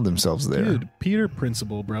just found themselves there. Dude, Peter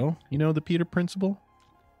Principle, bro. You know the Peter Principle?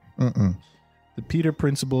 The Peter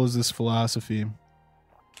Principle is this philosophy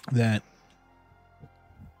that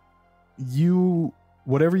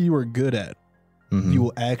whatever you are good at, you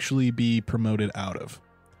will actually be promoted out of.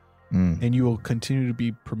 And you will continue to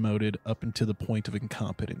be promoted up until the point of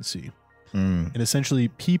incompetency. And essentially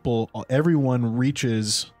everyone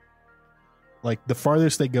reaches, like the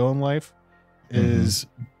farthest they go in life is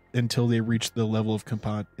until they reach the level of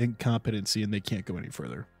incompetency and they can't go any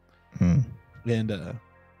further. And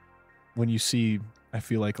when you see, I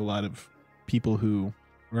feel like a lot of people who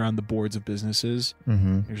are on the boards of businesses,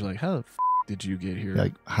 you're just like, how the did you get here?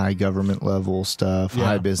 Like high government level stuff,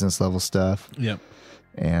 high business level stuff. Yep.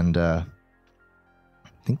 And I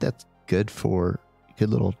think that's good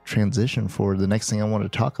little transition for the next thing I want to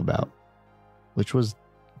talk about, which was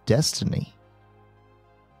destiny.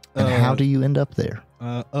 And how do you end up there?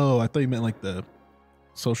 I thought you meant like the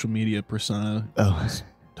social media persona.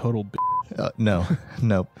 Total no.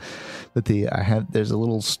 But there's a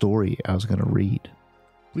little story I was going to read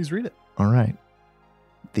Please read it. All right.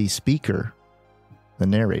 The speaker, the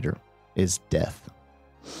narrator, is Death.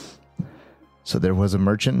 So there was a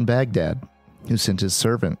merchant in Baghdad who sent his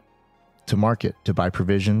servant to market to buy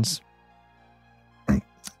provisions.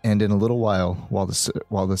 And in a little while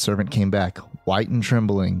the servant came back, white and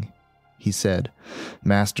trembling, he said,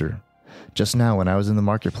 "Master, just now when I was in the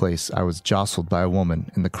marketplace, I was jostled by a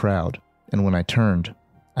woman in the crowd, and when I turned,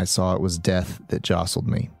 I saw it was Death that jostled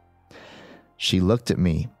me. She looked at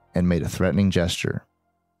me and made a threatening gesture.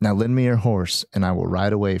 Now lend me your horse, and I will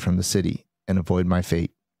ride away from the city and avoid my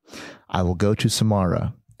fate. I will go to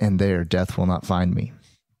Samara, and there Death will not find me."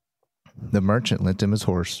 The merchant lent him his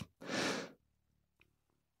horse,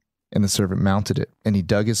 and the servant mounted it, and he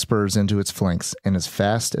dug his spurs into its flanks, and as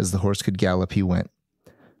fast as the horse could gallop, he went.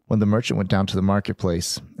 When the merchant went down to the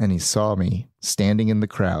marketplace, and he saw me standing in the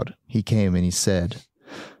crowd, he came and he said,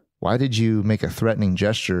 "Why did you make a threatening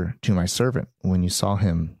gesture to my servant when you saw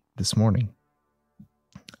him this morning?"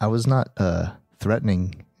 "I was not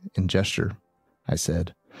threatening in gesture," I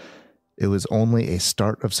said. "It was only a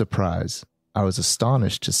start of surprise. I was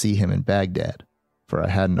astonished to see him in Baghdad, for I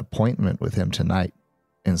had an appointment with him tonight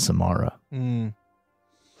in Samara." I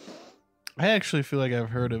actually feel like I've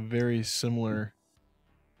heard a very similar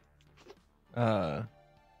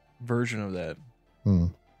version of that.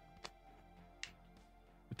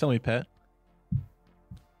 Tell me, Pat,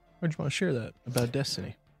 why'd you want to share that about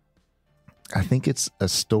Destiny? I think it's a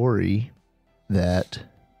story that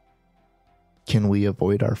can we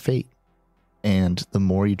avoid our fate? And the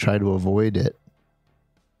more you try to avoid it,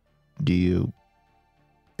 do you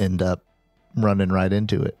end up running right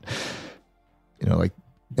into it? You know, like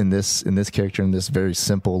in this character, in this very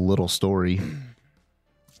simple little story,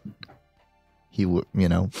 he would, you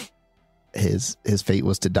know, his fate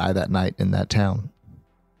was to die that night in that town,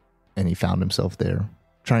 and he found himself there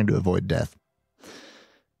trying to avoid death.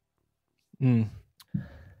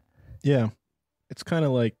 Yeah, it's kind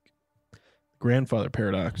of like grandfather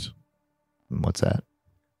paradox. What's that?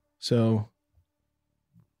 So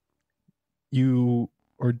you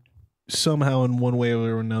are somehow in one way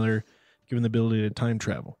or another given the ability to time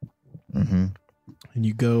travel. Mm-hmm. And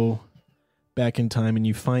you go back in time and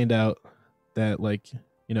you find out that, like,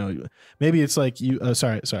 you know, maybe it's like you,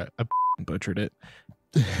 sorry, I butchered it.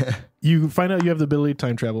 You find out you have the ability to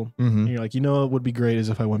time travel. And you're like, you know, what would be great is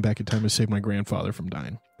if I went back in time to save my grandfather from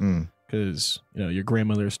dying. Because, you know, your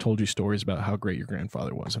grandmother has told you stories about how great your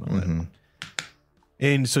grandfather was and all that.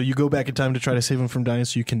 And so you go back in time to try to save him from dying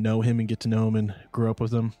so you can know him and get to know him and grow up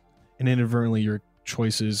with him. And inadvertently, your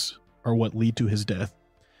choices are what lead to his death.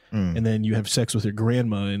 And then you have sex with your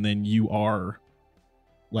grandma, and then you are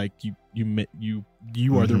like,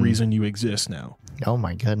 you are the reason you exist now. Oh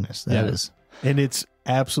my goodness. That is. And it's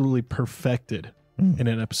absolutely perfected in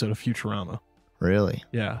an episode of Futurama. Really?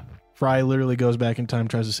 Yeah. Fry literally goes back in time,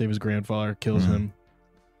 tries to save his grandfather, kills him.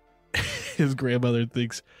 His grandmother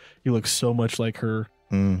thinks he looks so much like her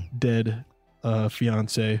dead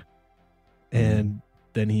fiance, and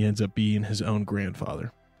then he ends up being his own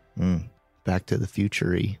grandfather. Back to the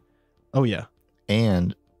Future-y. Oh, yeah.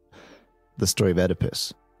 And the story of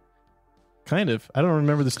Oedipus. Kind of. I don't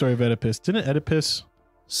remember the story of Oedipus. Didn't Oedipus?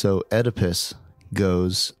 So Oedipus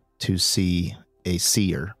goes to see a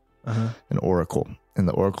seer, an oracle. And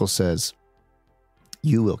the oracle says,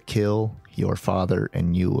 "You will kill your father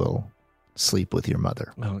and you will sleep with your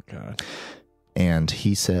mother." Oh, God. And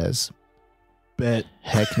he says, Bet.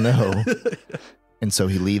 Heck no. And so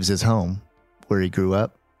he leaves his home where he grew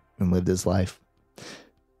up and lived his life.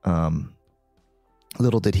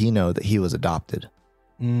 Little did he know that he was adopted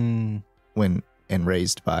when and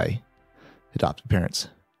raised by adopted parents.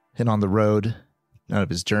 And on the road out of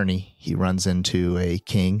his journey, he runs into a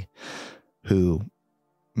king who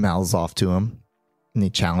mouths off to him, and he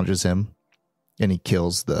challenges him, and he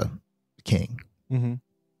kills the king.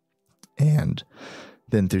 And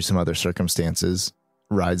then through some other circumstances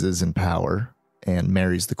rises in power and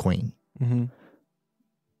marries the queen.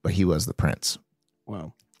 But he was the prince.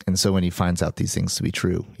 Wow. And so when he finds out these things to be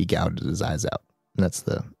true, he gouges his eyes out. And that's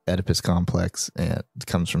the Oedipus complex, and it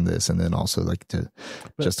comes from this, and then also like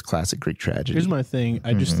just classic Greek tragedy. Here's my thing.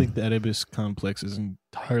 I just think the Oedipus complex is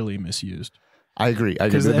entirely misused. I agree.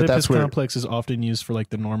 Because the Oedipus complex is often used for like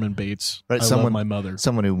the Norman Bates. Right. I love my mother.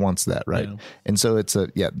 Someone who wants that, right? Yeah. And so it's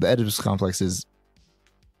the Oedipus complex it's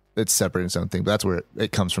separate in its own thing, but that's where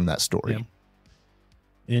it comes from, that story.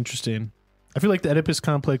 Yeah. Interesting. I feel like the Oedipus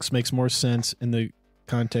complex makes more sense in the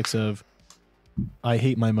context of, I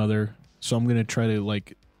hate my mother, so I'm going to try to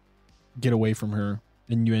like get away from her,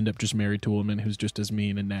 and you end up just married to a woman who's just as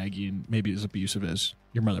mean and naggy and maybe as abusive as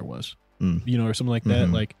your mother was. You know, or something like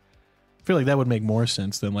that. Like, I feel like that would make more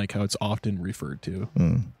sense than like how it's often referred to.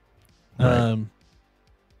 Right.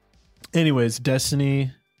 Anyways,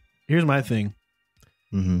 Destiny. Here's my thing.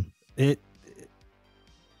 It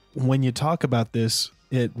when you talk about this,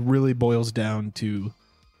 it really boils down to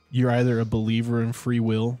you're either a believer in free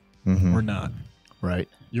will or not. Right.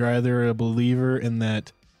 You're either a believer in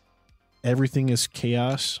that everything is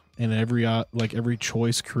chaos and every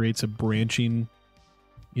choice creates a branching,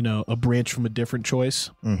 a branch from a different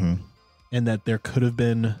choice, and that there could have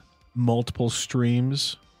been multiple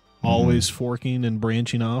streams always forking and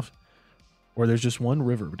branching off, or there's just one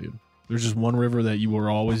river, dude. There's just one river that you were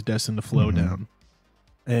always destined to flow down.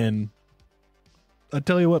 And I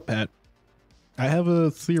tell you what, Pat, I have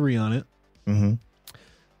a theory on it,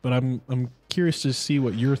 but I'm curious to see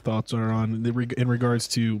what your thoughts are on in regards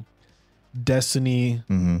to destiny,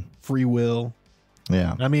 free will.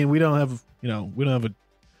 Yeah. I mean, we don't have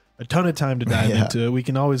a ton of time to dive into it. We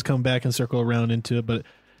can always come back and circle around into it, but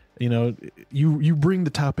you bring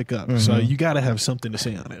the topic up, so you got to have something to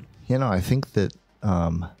say on it. I think that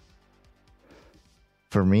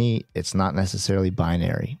for me, it's not necessarily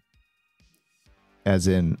binary, as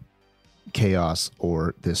in chaos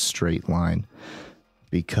or this straight line,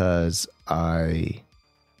 because I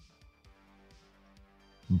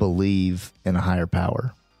believe in a higher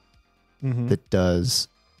power that does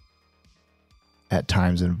at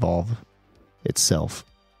times involve itself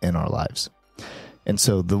in our lives. And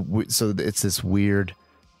so it's this weird,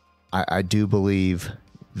 I do believe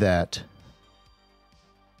that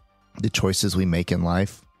the choices we make in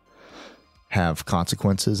life have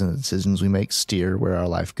consequences, and the decisions we make steer where our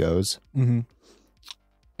life goes.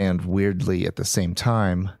 And weirdly, at the same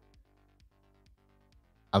time,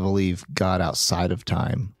 I believe God outside of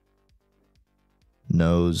time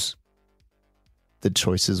knows the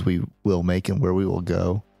choices we will make and where we will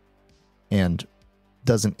go, and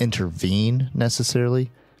doesn't intervene necessarily,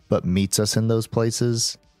 but meets us in those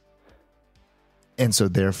places. And so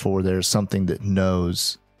therefore there's something that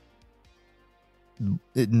knows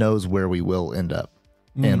where we will end up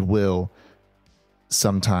and will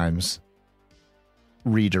sometimes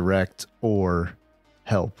redirect or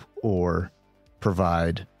help or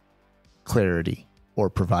provide clarity or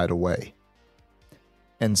provide a way.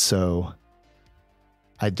 And so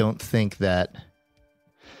I don't think that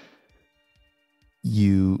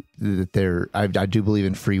I do believe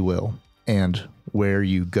in free will, and where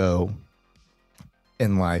you go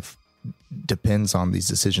in life depends on these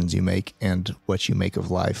decisions you make and what you make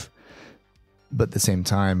of life. But at the same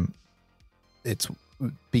time, it's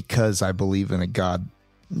because I believe in a God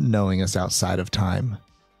knowing us outside of time,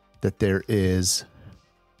 that there is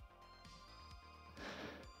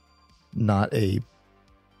not a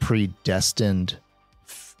predestined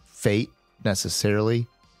fate necessarily,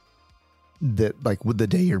 that like with the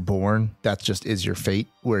day you're born, that just is your fate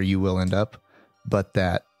where you will end up, but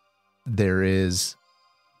that there is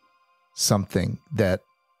something that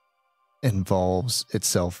involves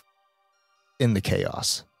itself in the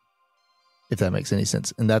chaos, if that makes any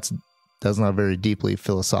sense. And that's not very deeply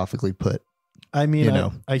philosophically put. I mean,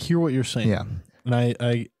 I hear what you're saying. Yeah. And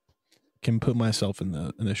I can put myself in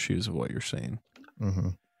the shoes of what you're saying.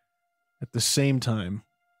 At the same time,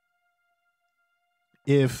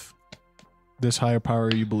 if this higher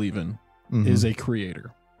power you believe in is a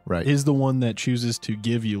creator, right, is the one that chooses to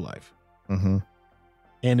give you life,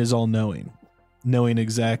 and is all knowing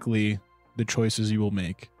exactly the choices you will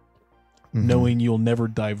make, knowing you'll never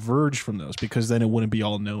diverge from those, because then it wouldn't be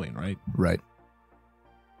all knowing, right? Right.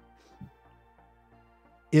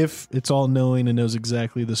 If it's all knowing and knows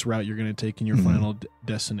exactly this route you're going to take in your final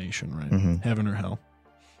destination, right? Heaven or hell.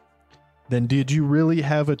 Then did you really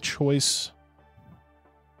have a choice?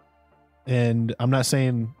 And I'm not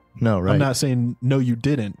saying no, right. I'm not saying no, you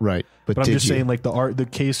didn't. Right. But I'm just saying, like, the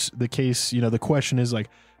case, the question is, like,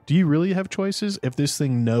 do you really have choices if this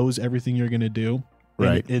thing knows everything you're going to do?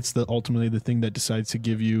 Right. It's ultimately the thing that decides to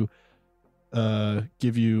give you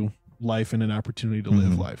life and an opportunity to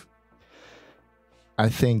live life. I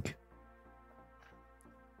think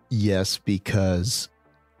yes, because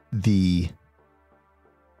he's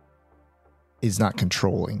not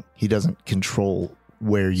controlling. He doesn't control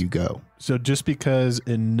where you go. So just because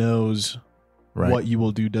it knows right. what you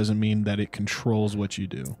will do doesn't mean that it controls what you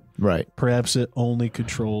do. Right. Perhaps it only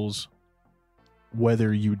controls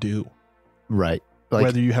whether you do. Right. Like,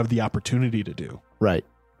 whether you have the opportunity to do. Right.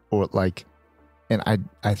 Or like, and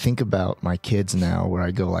I think about my kids now, where I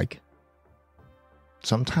go like,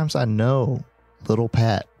 sometimes I know little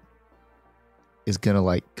Pat is going to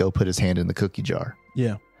like go put his hand in the cookie jar.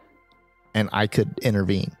 Yeah. And I could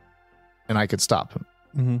intervene and I could stop him.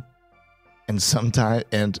 And sometimes,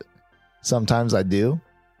 and Sometimes I do.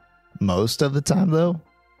 Most of the time, though,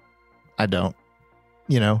 I don't.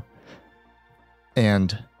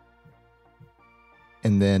 And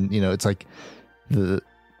then, it's like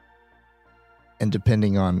and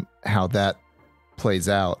depending on how that plays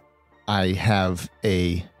out, I have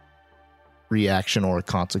a reaction or a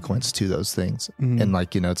consequence to those things. Mm-hmm.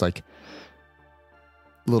 And it's like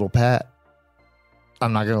little Pat,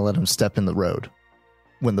 I'm not going to let him step in the road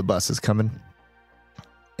when the bus is coming.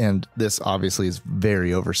 And this obviously is very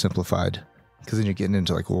oversimplified, because then you're getting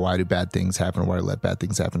into like, well, why do bad things happen? Why do I let bad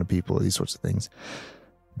things happen to people? These sorts of things.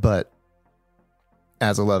 But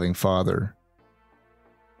as a loving father,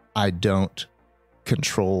 I don't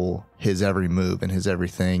control his every move and his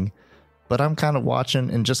everything, but I'm kind of watching.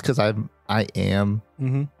 And just because I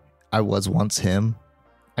was once him,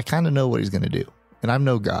 I kind of know what he's going to do. And I'm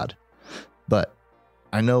no God, but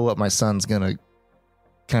I know what my son's going to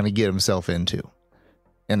kind of get himself into.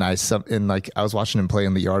 And I was watching him play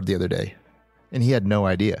in the yard the other day, and he had no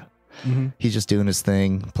idea. Mm-hmm. He's just doing his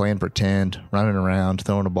thing, playing pretend, running around,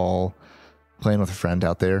 throwing a ball, playing with a friend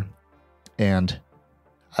out there. And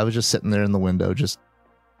I was just sitting there in the window, just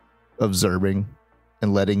observing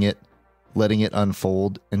and letting it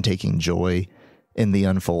unfold and taking joy in the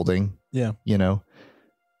unfolding. Yeah.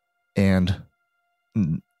 And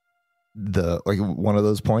one of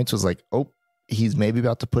those points was like, oh, he's maybe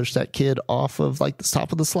about to push that kid off of like the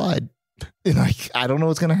top of the slide. And I don't know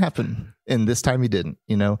what's going to happen. And this time he didn't,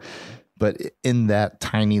 but in that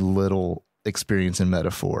tiny little experience and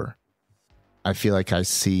metaphor, I feel like I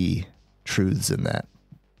see truths in that.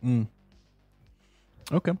 Mm.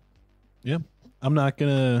 Okay. Yeah. I'm not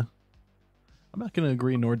gonna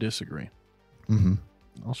agree nor disagree. Mm-hmm.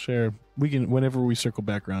 I'll share. Whenever we circle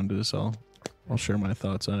back around to this, I'll share my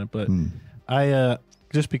thoughts on it. But I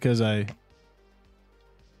just because I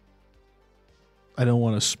don't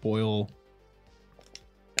want to spoil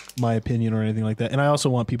my opinion or anything like that. And I also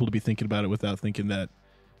want people to be thinking about it without thinking that,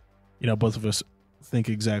 both of us think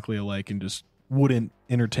exactly alike and just wouldn't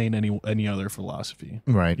entertain any other philosophy.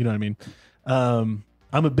 Right. You know what I mean? I'm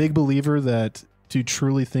a big believer that to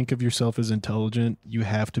truly think of yourself as intelligent, you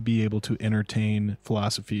have to be able to entertain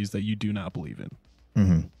philosophies that you do not believe in.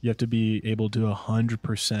 Mm-hmm. You have to be able to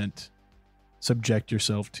 100% subject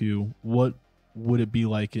yourself to what would it be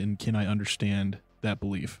like and can I understand that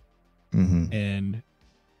belief? Mm-hmm. And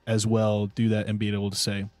as well do that and be able to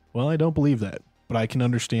say, well, I don't believe that, but I can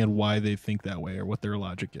understand why they think that way or what their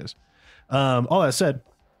logic is. All that said,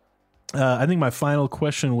 I think my final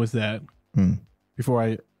question with that, before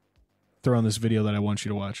I throw on this video that I want you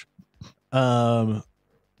to watch,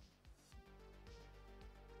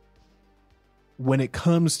 when it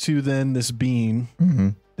comes to then this being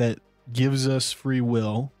that gives us free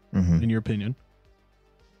will, in your opinion,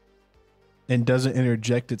 and doesn't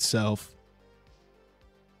interject itself,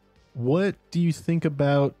 what do you think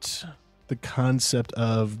about the concept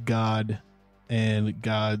of God and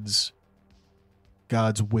God's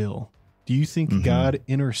will? Do you think God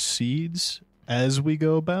intercedes as we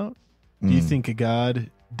go about? Do you think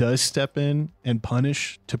God does step in and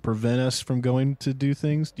punish to prevent us from going to do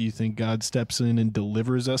things? Do you think God steps in and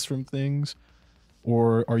delivers us from things?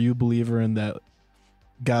 Or are you a believer in that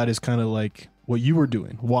God is kind of like what you were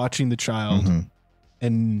doing, watching the child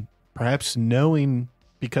and perhaps knowing,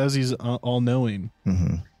 because he's all-knowing,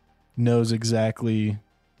 knows exactly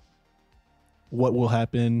what will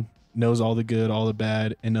happen, knows all the good, all the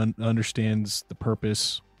bad, and understands the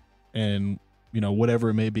purpose and, whatever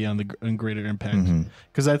it may be on greater impact.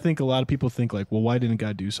 Because I think a lot of people think like, well, why didn't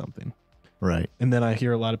God do something? Right. And then I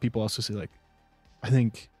hear a lot of people also say like, I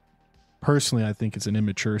think it's an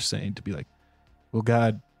immature saying to be like, well,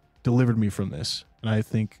 God delivered me from this. And I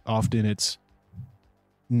think often it's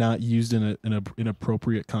not used in an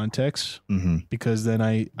appropriate context, because then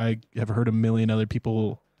I have heard a million other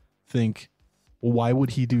people think, well, why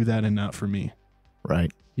would he do that and not for me?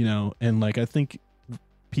 Right. And like, I think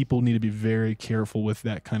people need to be very careful with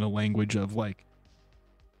that kind of language of like,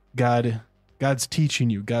 God's teaching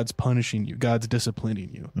you, God's punishing you, God's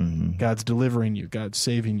disciplining you, God's delivering you, God's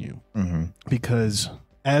saving you. Because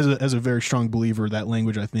as a very strong believer, that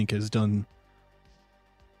language I think has done,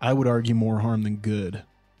 I would argue, more harm than good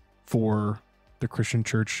for the Christian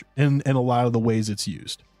church in a lot of the ways it's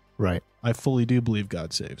used. Right. I fully do believe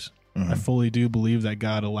God saves. I fully do believe that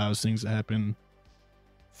God allows things to happen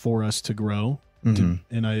for us to grow.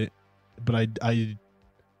 But I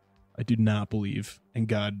do not believe in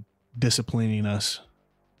God disciplining us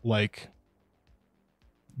like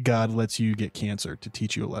God lets you get cancer to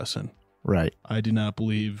teach you a lesson. Right. I do not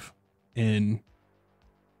believe in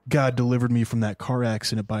God delivered me from that car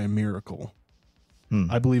accident by a miracle.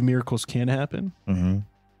 I believe miracles can happen,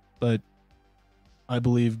 but I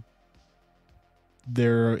believe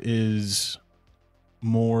there is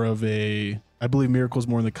more of I believe miracles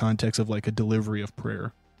more in the context of like a delivery of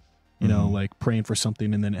prayer, you know, like praying for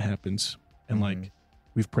something and then it happens. And like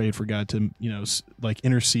we've prayed for God to, you know, like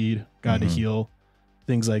intercede, God to heal,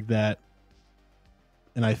 things like that.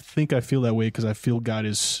 And I think I feel that way because I feel God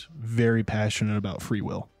is very passionate about free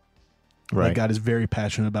will. Right. Like God is very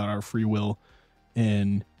passionate about our free will.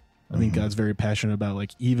 And I think God's very passionate about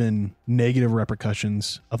like even negative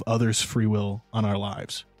repercussions of others' free will on our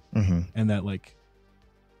lives. And that like,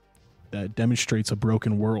 that demonstrates a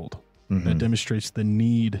broken world. That demonstrates the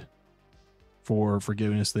need for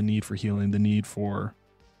forgiveness, the need for healing, the need for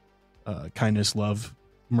kindness, love,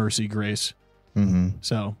 mercy, grace.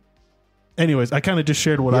 So anyways, I kind of just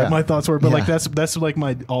shared what my thoughts were, but like that's like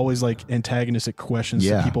my always like antagonistic questions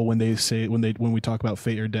to people when they say when we talk about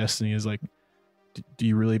fate or destiny is like, do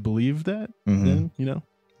you really believe that? Then, you know,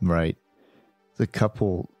 right? The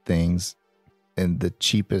couple things, and the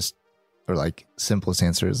cheapest or like simplest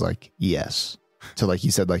answer is like yes. So like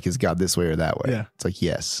you said, like is God this way or that way? Yeah, it's like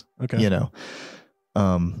yes. Okay, you know,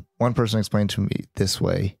 one person explained to me this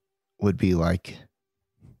way would be like,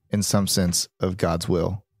 in some sense of God's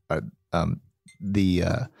will.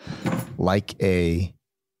 Like a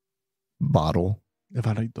bottle of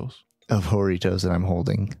Doritos that I'm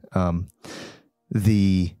holding,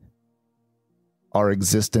 our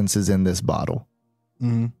existence is in this bottle.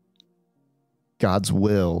 God's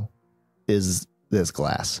will is this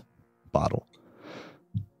glass bottle,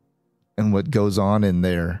 and what goes on in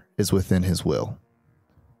there is within his will.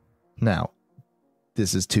 Now,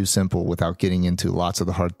 this is too simple without getting into lots of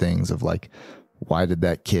the hard things of like, why did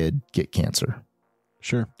that kid get cancer?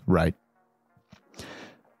 Sure. Right.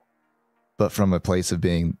 But from a place of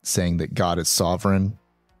saying that God is sovereign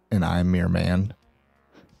and I'm mere man,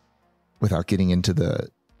 without getting into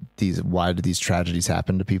why do these tragedies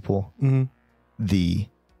happen to people?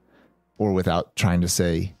 Or without trying to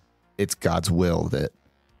say it's God's will that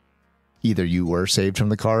either you were saved from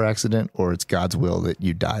the car accident or it's God's will that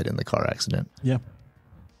you died in the car accident. Yeah.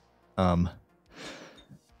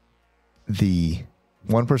 The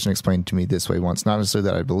one person explained to me this way once, not necessarily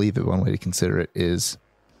that I believe it, one way to consider it is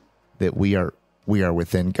that we are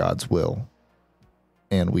within God's will,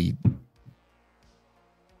 and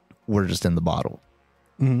we're just in the bottle.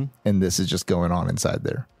 And this is just going on inside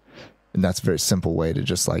there. And that's a very simple way to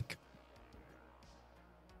just like,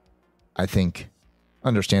 I think,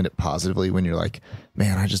 understand it positively when you're like,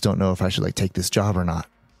 man, I just don't know if I should like take this job or not.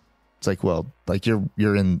 It's like, well, like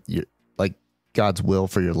you're in like God's will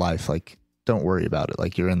for your life. Like, don't worry about it.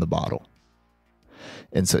 Like you're in the bottle.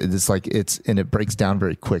 And so it's like, it breaks down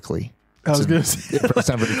very quickly. I was going to say, it breaks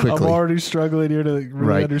down very quickly. I'm already struggling here to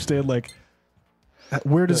really understand, like,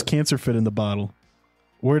 where does cancer fit in the bottle?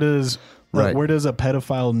 Where does a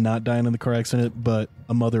pedophile not dying in the car accident, but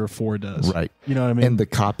a mother of 4 does? Right. You know what I mean? And the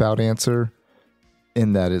cop-out answer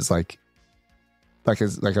in that is like I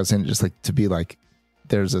was saying, just like to be like,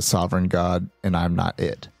 there's a sovereign God and I'm not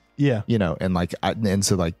it. Yeah. You know, and like, and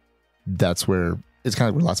so like, that's where it's kind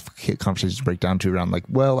of where lots of conversations break down to around like,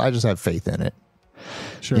 well, I just have faith in it.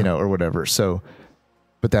 Sure. You know, or whatever. So,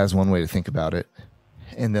 but that's one way to think about it.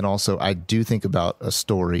 And then also I do think about a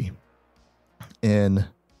story in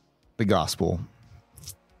the gospel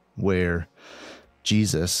where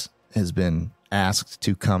Jesus has been asked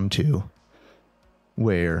to come to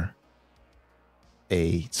where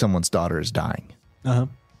someone's daughter is dying.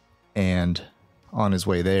 And on his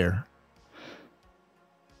way there,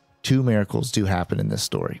 2 miracles do happen in this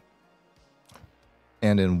story.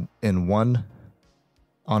 And in one,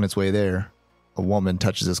 on its way there, a woman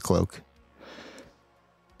touches his cloak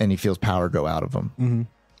and he feels power go out of him.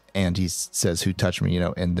 And he says, who touched me? You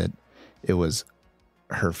know, and that it was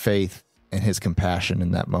her faith and his compassion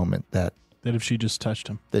in that moment that if she just touched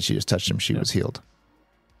him, she was healed.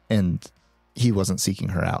 And he wasn't seeking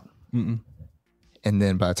her out. And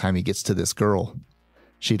then by the time he gets to this girl,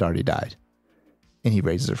 she'd already died. And he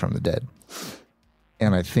raises her from the dead.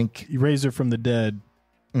 And I think he raised her from the dead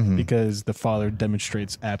because the Father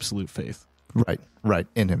demonstrates absolute faith. Right.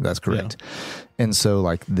 In him. That's correct. Yeah. And so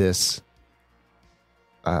like this,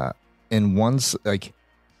 in one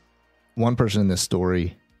person in this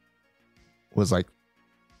story was like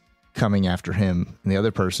coming after him, and the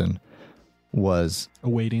other person was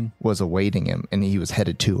awaiting him, and he was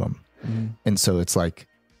headed to him. And so it's like,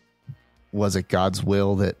 was it God's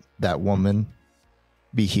will that that woman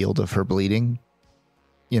be healed of her bleeding?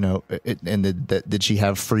 You know, and did she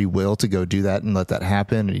have free will to go do that and let that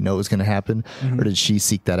happen? Did he know it was going to happen? Or did she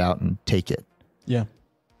seek that out and take it? Yeah.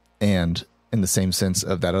 And in the same sense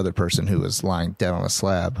of that other person who was lying dead on a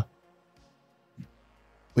slab.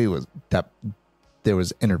 There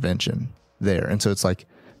was intervention there. And so it's like,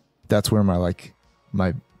 that's where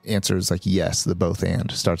my answer is like, yes, the both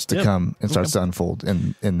and starts to come and starts to unfold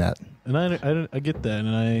in that. And I get that.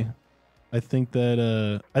 And I think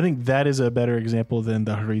that is a better example than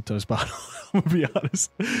the Doritos bottle. I'm gonna be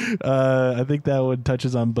honest. I think that one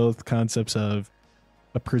touches on both concepts of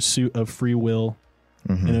a pursuit of free will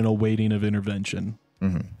and an awaiting of intervention.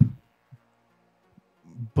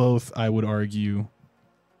 Both, I would argue,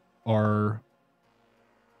 are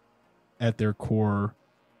at their core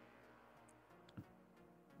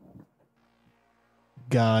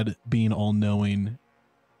God being all-knowing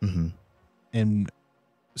and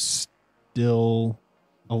still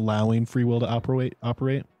allowing free will to operate.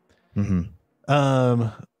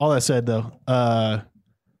 All that said, though,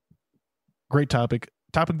 great topic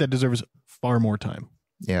that deserves far more time.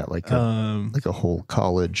 Yeah, like a whole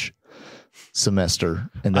college semester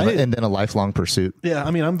and then a lifelong pursuit. Yeah,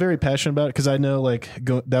 I mean, I'm very passionate about it because I know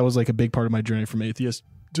that was like a big part of my journey from atheist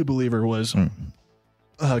to believer was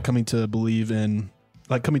coming to believe in,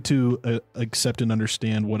 like coming to accept and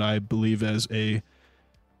understand what I believe as a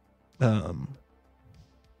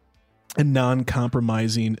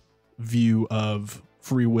non-compromising view of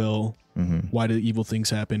free will. Why do evil things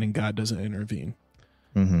happen and God doesn't intervene?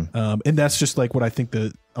 And that's just like what I think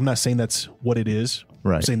I'm not saying that's what it is.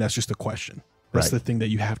 Right. I'm saying that's just the question. That's the thing that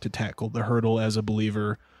you have to tackle. The hurdle as a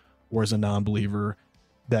believer or as a non-believer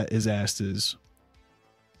that is asked is,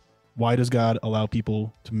 why does God allow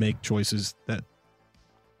people to make choices that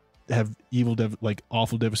have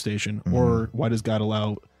awful devastation? Or why does God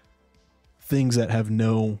allow things that have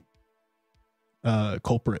no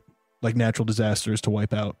culprit, like natural disasters, to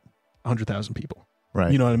wipe out 100,000 people?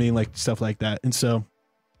 Right. You know what I mean? Like stuff like that. And so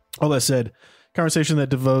all that said, conversation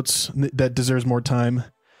that deserves more time,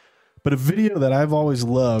 but a video that I've always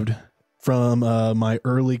loved from my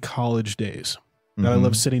early college days that I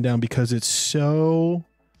love sitting down because it's so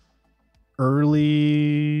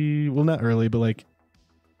early. Well, not early, but like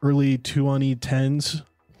early 2010s,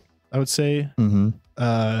 I would say.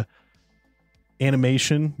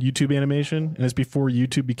 Animation, YouTube animation. And it's before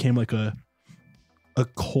YouTube became like a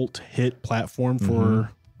cult hit platform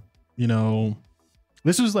for,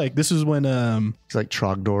 this was when it's like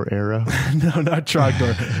Trogdor era. No, not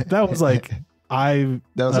Trogdor. That was like that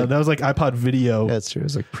was like iPod video. That's true. It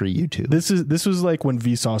was like pre-YouTube. This was like when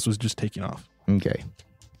Vsauce was just taking off. Okay.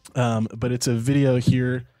 But it's a video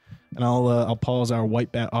here, and I'll pause our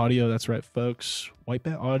White Bat audio. That's right, folks. White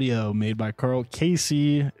Bat audio made by Carl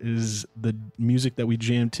Casey is the music that we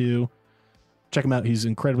jam to. Check him out. He's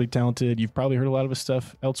incredibly talented. You've probably heard a lot of his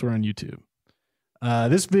stuff elsewhere on YouTube.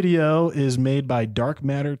 This video is made by Dark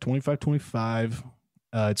Matter 2525.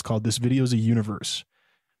 It's called "This Video is a Universe,"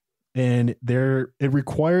 and it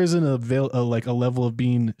requires a level of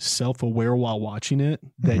being self-aware while watching it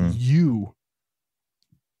that you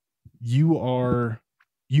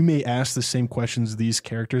may ask the same questions these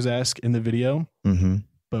characters ask in the video,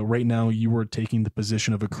 but right now you are taking the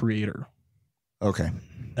position of a creator. Okay.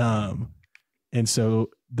 And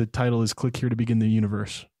so the title is "Click Here to Begin the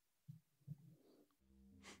Universe."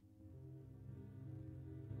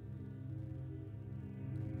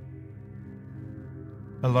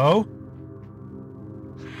 Hello?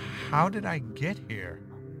 How did I get here?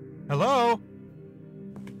 Hello?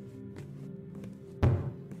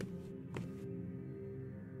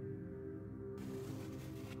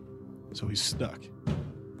 So he's stuck.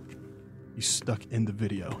 He's stuck in the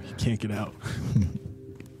video. He can't get out.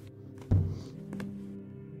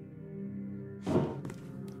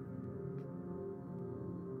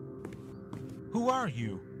 Who are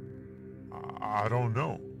you? I don't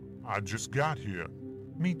know. I just got here.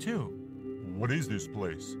 Me too. What is this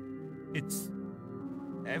place? It's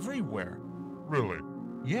everywhere. Really?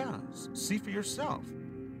 Yeah, see for yourself.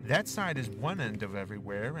 That side is one end of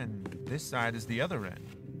everywhere, and this side is the other end.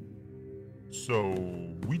 So,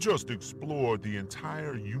 we just explored the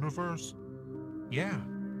entire universe? Yeah,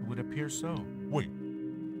 it would appear so. Wait,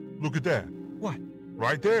 look at that. What?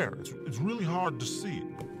 Right there. It's really hard to see.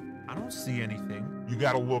 I don't see anything. You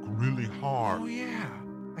gotta look really hard. Oh yeah,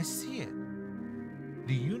 I see it.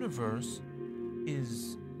 The universe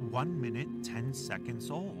is 1 minute, 10 seconds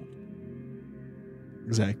old.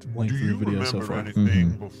 Exact length of the video so far. Do you remember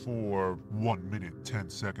anything before 1 minute, 10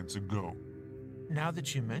 seconds ago? Now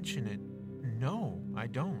that you mention it, no, I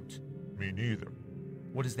don't. Me neither.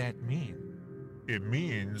 What does that mean? It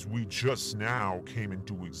means we just now came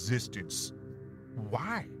into existence.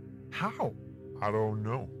 Why? How? I don't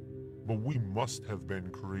know, but we must have been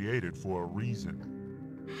created for a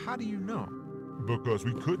reason. How do you know? Because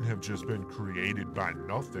we couldn't have just been created by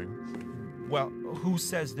nothing. Well, who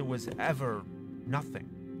says there was ever nothing?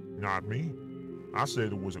 Not me. I say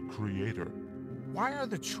there was a creator. Why are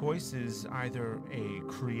the choices either a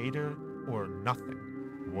creator or nothing?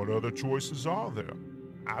 What other choices are there?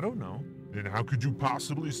 I don't know. Then how could you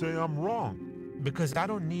possibly say I'm wrong? Because I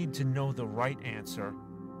don't need to know the right answer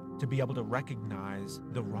to be able to recognize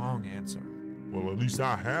the wrong answer. Well, at least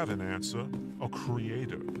I have an answer. A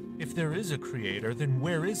creator. If there is a creator, then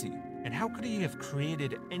where is he? And how could he have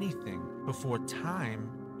created anything before time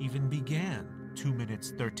even began 2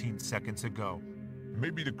 minutes, 13 seconds ago?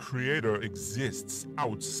 Maybe the creator exists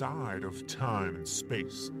outside of time and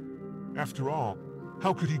space. After all,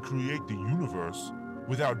 how could he create the universe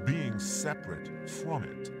without being separate from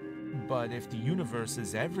it? But if the universe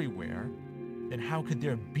is everywhere, then how could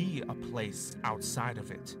there be a place outside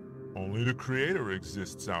of it? Only the creator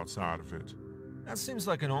exists outside of it. That seems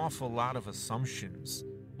like an awful lot of assumptions.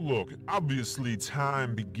 Look, obviously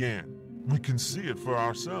time began. We can see it for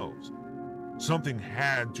ourselves. Something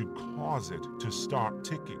had to cause it to start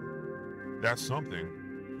ticking. That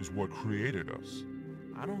something is what created us.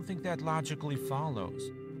 I don't think that logically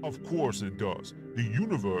follows. Of course it does. The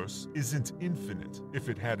universe isn't infinite if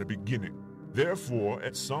it had a beginning. Therefore,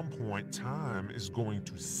 at some point, time is going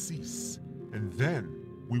to cease. And then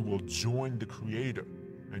we will join the creator.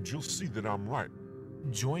 And you'll see that I'm right.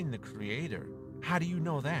 Join the creator? How do you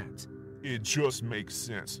know that? It just makes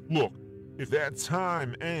sense. Look, if that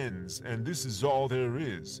time ends and this is all there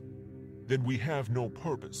is, then we have no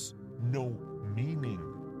purpose, no meaning.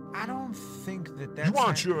 I don't think that's... You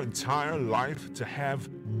want your entire life to have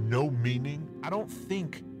no meaning? I don't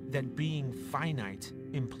think that being finite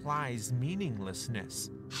implies meaninglessness.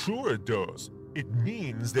 Sure it does. It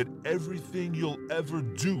means that everything you'll ever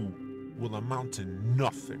do will amount to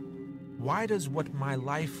nothing. Why does what my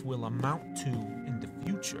life will amount to in the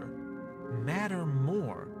future matter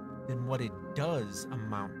more than what it does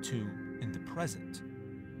amount to in the present?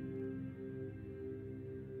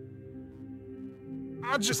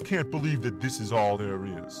 I just can't believe that this is all there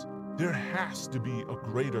is. There has to be a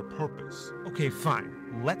greater purpose. Okay,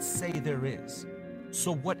 fine. Let's say there is.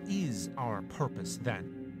 So what is our purpose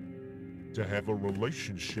then? To have a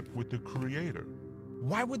relationship with the Creator.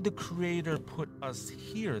 Why would the Creator put us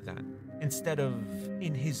here then, instead of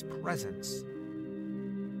in His presence?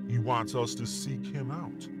 He wants us to seek Him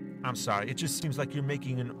out. I'm sorry, it just seems like you're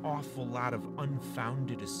making an awful lot of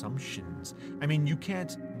unfounded assumptions. I mean, you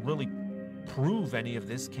can't really prove any of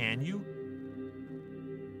this, can you?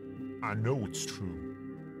 I know it's true.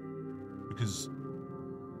 Because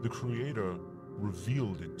the Creator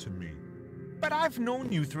revealed it to me. But I've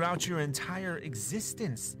known you throughout your entire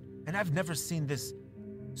existence, and I've never seen this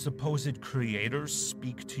supposed Creator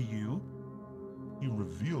speak to you. He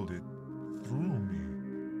revealed it through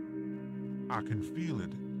me. I can feel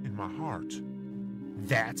it in my heart.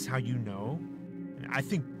 That's how you know? I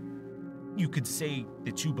think you could say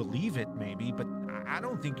that you believe it, maybe, but I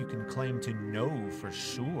don't think you can claim to know for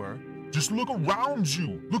sure. Just look around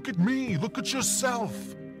you. Look at me. Look at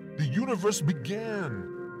yourself. The universe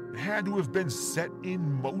began. It had to have been set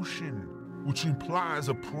in motion, which implies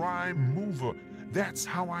a prime mover. That's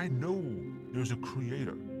how I know there's a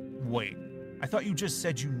creator. Wait, I thought you just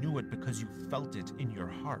said you knew it because you felt it in your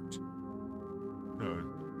heart.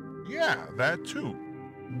 Yeah, that too.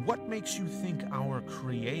 What makes you think our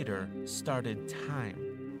creator started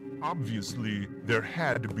time? Obviously, there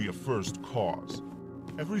had to be a first cause.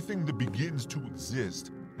 Everything that begins to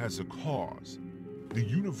exist has a cause. The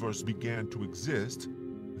universe began to exist,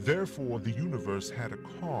 therefore the universe had a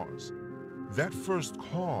cause. That first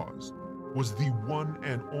cause was the one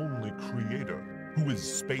and only creator, who is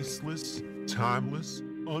spaceless, timeless,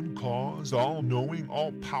 uncaused, all-knowing,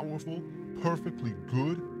 all-powerful, perfectly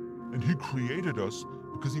good, and he created us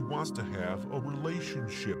because he wants to have a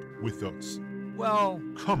relationship with us. Well,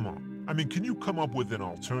 come on. I mean, can you come up with an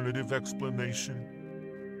alternative explanation?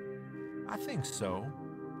 I think so.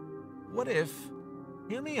 What if,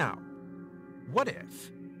 hear me out, what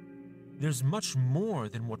if there's much more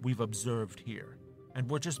than what we've observed here, and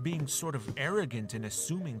we're just being sort of arrogant in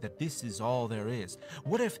assuming that this is all there is?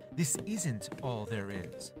 What if this isn't all there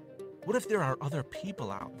is? What if there are other people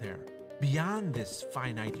out there, beyond this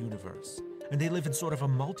finite universe, and they live in sort of a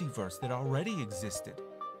multiverse that already existed,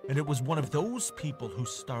 and it was one of those people who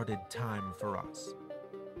started time for us?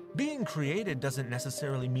 Being created doesn't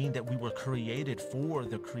necessarily mean that we were created for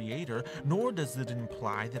the Creator, nor does it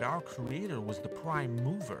imply that our Creator was the prime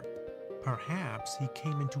mover. Perhaps he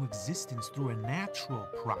came into existence through a natural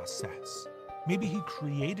process. Maybe he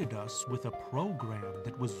created us with a program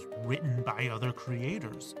that was written by other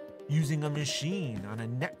creators. using a machine on a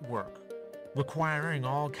network, requiring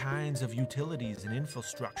all kinds of utilities and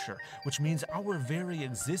infrastructure, which means our very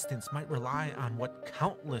existence might rely on what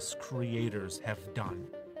countless creators have done.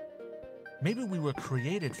 Maybe we were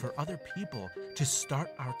created for other people to start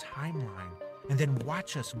our timeline and then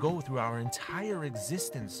watch us go through our entire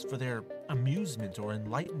existence for their amusement or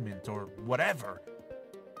enlightenment or whatever.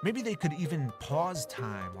 Maybe they could even pause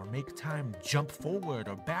time or make time jump forward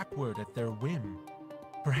or backward at their whim.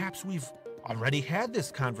 Perhaps we've already had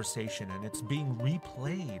this conversation and it's being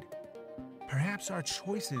replayed. Perhaps our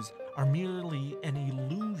choices are merely an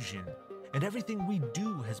illusion, and everything we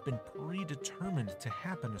do has been predetermined to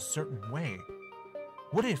happen a certain way.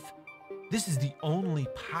 What if this is the only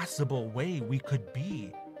possible way we could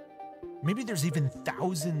be? Maybe there's even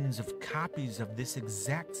thousands of copies of this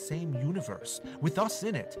exact same universe, with us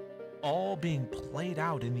in it, all being played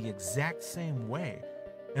out in the exact same way,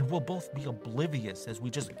 and we'll both be oblivious as we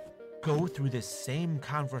just go through this same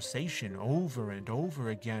conversation over and over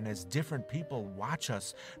again as different people watch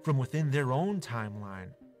us from within their own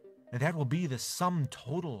timeline. And that will be the sum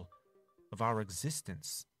total of our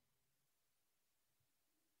existence.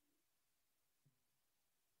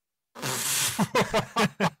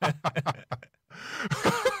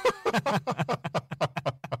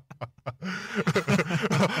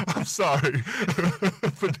 I'm sorry,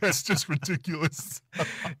 but that's just ridiculous.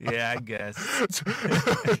 Yeah, I guess.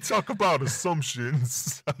 Talk about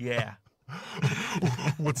assumptions. Yeah.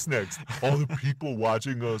 What's next? All the people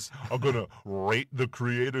watching us are gonna rate the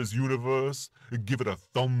creator's universe, give it a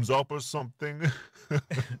thumbs up or something?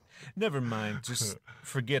 Never mind. Just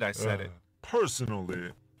forget I said it.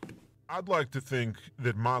 Personally, I'd like to think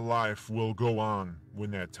that my life will go on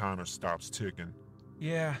when that timer stops ticking.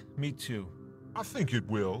 Yeah, me too. I think it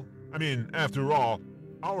will. I mean, after all,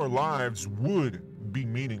 our lives would be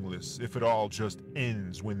meaningless if it all just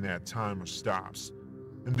ends when that timer stops.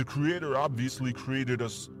 And the Creator obviously created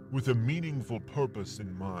us with a meaningful purpose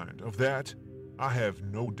in mind. Of that, I have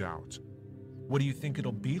no doubt. What do you think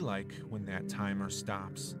it'll be like when that timer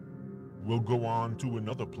stops? We'll go on to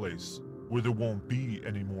another place where there won't be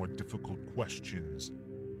any more difficult questions,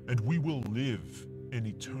 and we will live in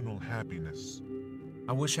eternal happiness.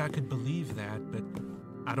 I wish I could believe that, but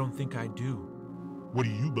I don't think I do. What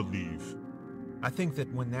do you believe? I think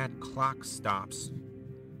that when that clock stops,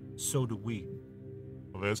 so do we.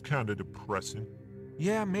 Well, that's kind of depressing.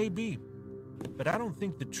 Yeah, maybe. But I don't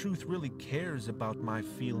think the truth really cares about my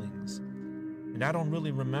feelings. And I don't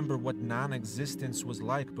really remember what non-existence was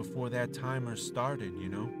like before that timer started, you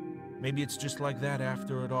know? Maybe it's just like that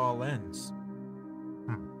after it all ends.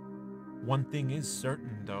 One thing is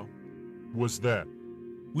certain, though. What's that?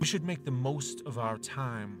 We should make the most of our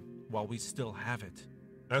time while we still have it.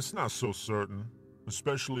 That's not so certain,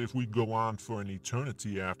 especially if we go on for an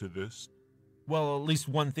eternity after this. Well, at least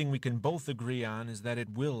one thing we can both agree on is that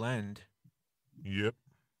it will end. Yep.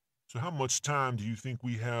 So how much time do you think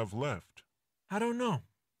we have left? I don't know.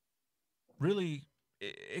 Really,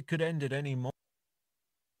 it could end at any moment.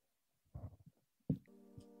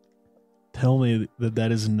 Tell me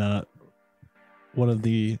that is not one of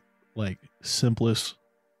the simplest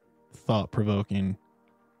thought-provoking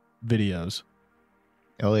videos.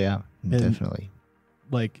 Oh yeah, And, definitely.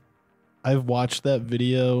 I've watched that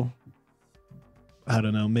video, I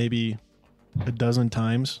don't know, maybe a dozen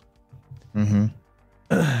times. Mm-hmm.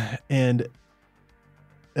 And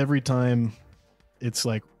every time it's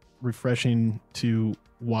refreshing to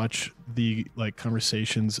watch the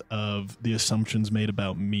conversations of the assumptions made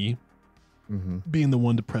about me Mm-hmm. being the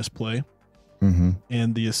one to press play, Mm-hmm.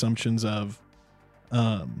 and the assumptions of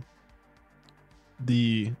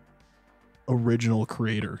the original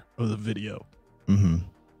creator of the video. Mm-hmm.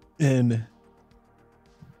 And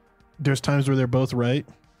there's times where they're both right,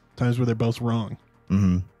 times where they're both wrong.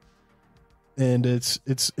 Mm-hmm. And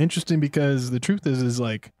it's interesting because the truth is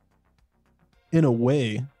in a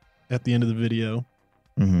way, at the end of the video,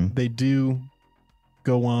 Mm-hmm. they do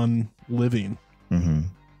go on living Mm-hmm.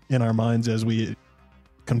 in our minds as we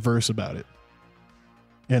converse about it,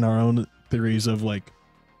 and our own theories of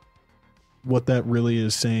what that really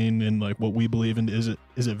is saying, and what we believe in. Is it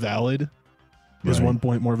valid? Is Right. one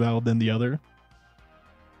point more valid than the other?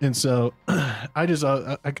 And so I just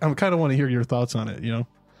I kind of want to hear your thoughts on it,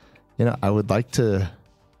 I would like to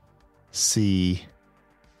see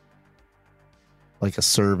a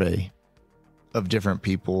survey of different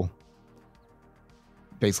people,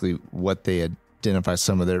 basically what they identify,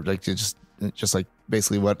 some of their just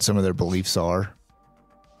basically what some of their beliefs are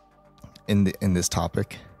in this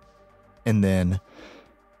topic, and then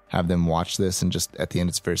have them watch this, and just at the end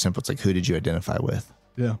it's very simple. It's who did you identify with?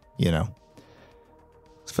 Yeah.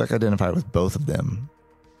 I feel like I identify with both of them,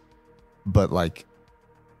 but like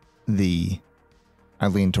I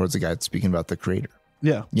lean towards the guy that's speaking about the creator.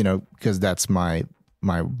 Yeah. You know, because that's my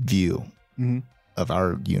view of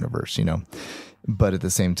our universe, you know. But at the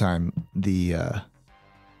same time, they're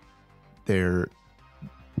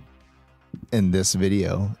in this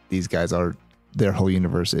video, these guys their whole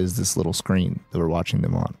universe is this little screen that we're watching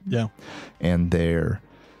them on. Yeah. And they are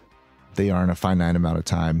in a finite amount of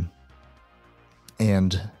time,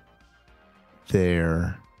 and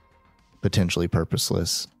they're potentially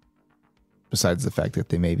purposeless, besides the fact that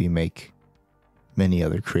they maybe make many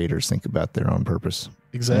other creators think about their own purpose.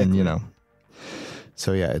 Exactly. And, you know,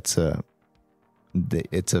 so yeah, it's a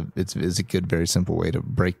good, very simple way to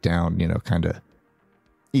break down, you know, kind of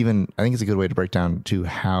even, I think it's a good way to break down to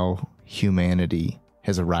how humanity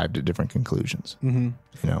has arrived at different conclusions, you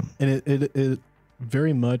know, and it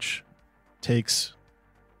very much takes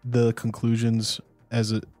the conclusions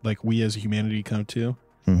like we as humanity come to.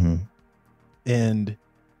 And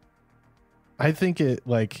I think it,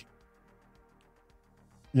 like,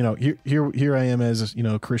 you know, here I am as, you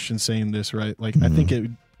know, a Christian saying this, right? Like, I think it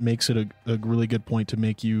makes it a really good point to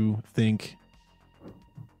make you think,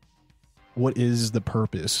 what is the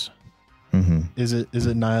purpose? Is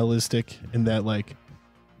it nihilistic in that, like,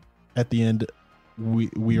 at the end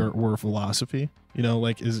we're a philosophy, you know,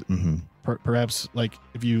 like, is perhaps, like,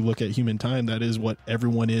 if you look at human time, that is what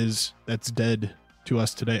everyone is that's dead to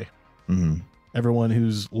us today. Everyone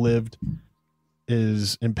who's lived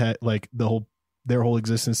is impact, like, their whole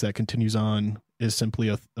existence that continues on is simply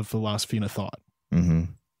a philosophy and a thought.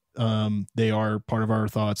 They are part of our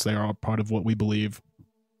thoughts. They are part of what we believe.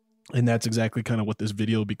 And that's exactly kind of what this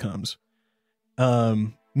video becomes.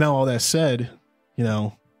 Now, all that said, you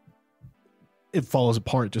know, it falls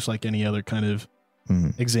apart just like any other kind of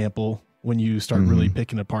example when you start really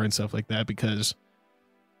picking apart and stuff like that, because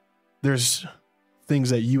there's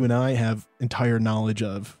things that you and I have entire knowledge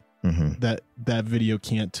of that video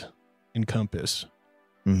can't encompass.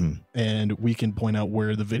 And we can point out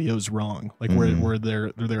where the video is wrong, like where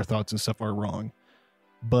their thoughts and stuff are wrong.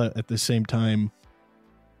 But at the same time,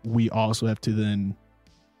 we also have to then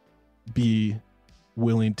be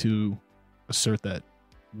willing to assert that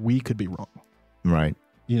we could be wrong. Right.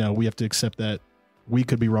 You know, we have to accept that we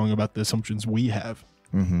could be wrong about the assumptions we have.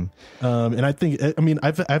 And I think, I mean,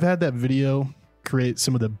 I've had that video create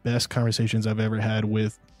some of the best conversations I've ever had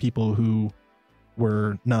with people who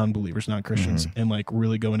were non-believers, non-Christians, and like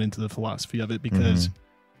really going into the philosophy of it, because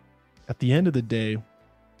at the end of the day,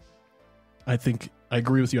 I think I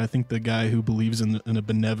agree with you. I think the guy who believes in a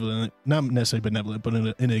benevolent, not necessarily benevolent, but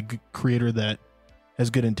in a creator that has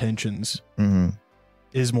good intentions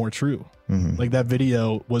is more true. Like, that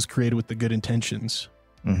video was created with the good intentions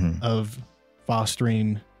of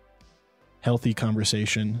fostering healthy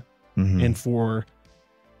conversation and for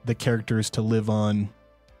the characters to live on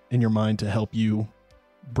in your mind to help you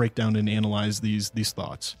break down and analyze these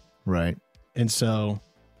thoughts. Right. And so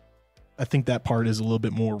I think that part is a little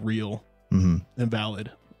bit more real and valid.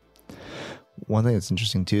 One thing that's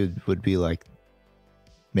interesting too would be, like,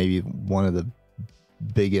 maybe one of the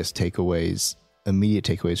biggest takeaways, immediate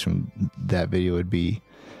takeaways from that video would be,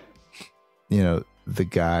 you know, the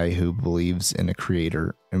guy who believes in a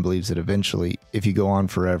creator and believes that eventually, if you go on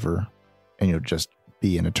forever and you'll just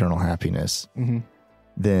be in eternal happiness,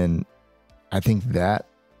 then I think that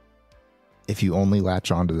if you only latch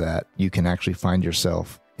onto that, you can actually find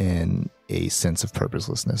yourself in a sense of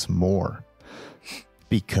purposelessness more,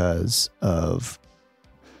 because of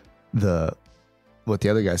what the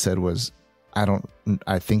other guy said was,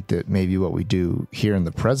 I think that maybe what we do here in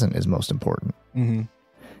the present is most important.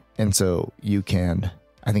 And so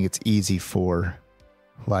I think it's easy for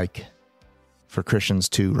Christians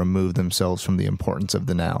to remove themselves from the importance of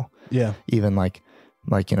the now. Yeah. Even like,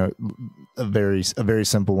 you know, a very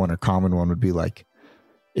simple one or common one would be, like,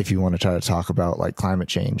 if you want to try to talk about, like, climate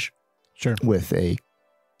change, sure, with a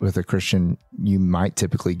Christian, you might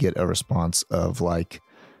typically get a response of, like,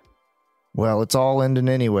 well, it's all ending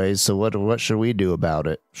anyways, so what should we do about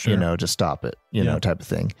it? Sure. You know, just stop it, you know, type of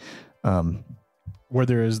thing. Where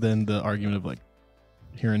there is then the argument of, like,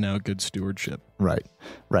 here and now good stewardship. Right.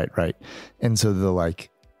 And so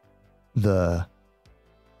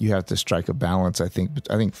you have to strike a balance. I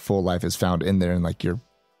think full life is found in there, and, like, your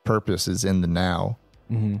purpose is in the now,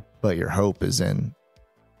 but your hope is in,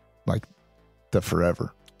 like, the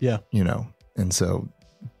forever. Yeah. You know, and so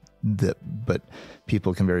but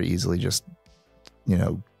people can very easily just, you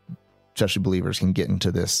know, especially believers, can get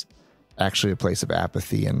into this actually a place of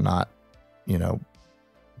apathy and not, you know,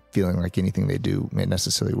 feeling like anything they do may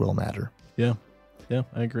necessarily will matter. Yeah.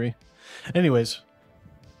 I agree. Anyways,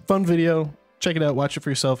 fun video. Check it out. Watch it for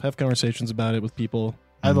yourself. Have conversations about it with people.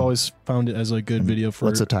 I've always found it as a good video for.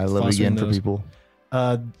 What's the title of it again for people?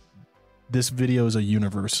 This video is a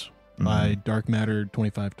universe by Dark Matter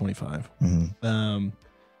 2525. And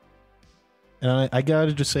I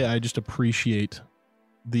gotta just say, I just appreciate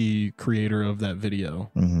the creator of that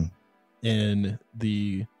video and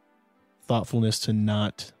the thoughtfulness to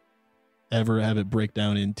not ever have it break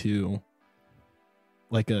down into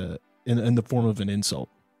like in the form of an insult.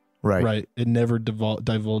 Right. It never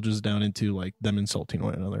divulges down into like them insulting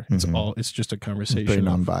one another. It's just a conversation. Pretty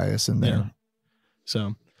non-biased in there. Yeah.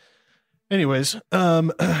 So anyways,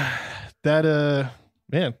 that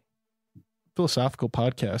philosophical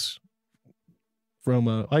podcast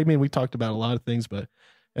from I mean, we talked about a lot of things, but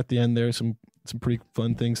at the end there's some pretty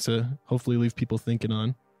fun things to hopefully leave people thinking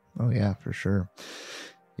on. Oh yeah, for sure.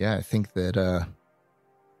 Yeah, I think that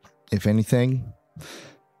if anything,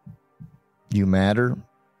 you matter.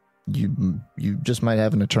 You just might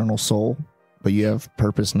have an eternal soul, but you have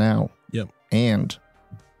purpose now. Yep. And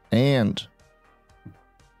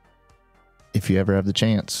if you ever have the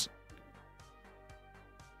chance,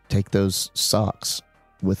 take those socks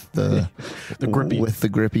with the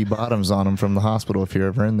grippy bottoms on them from the hospital if you're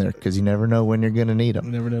ever in there, because you never know when you're going to need them.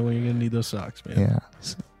 You never know when you're going to need those socks, man. Yeah.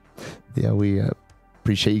 So, yeah, we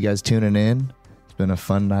appreciate you guys tuning in. It's been a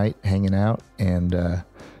fun night hanging out, and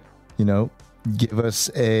give us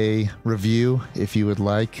a review if you would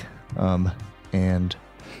like. And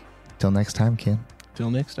till next time, Ken.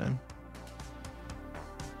 Till next time.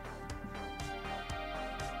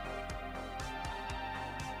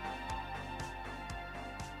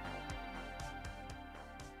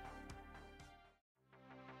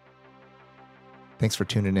 Thanks for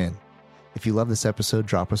tuning in. If you love this episode,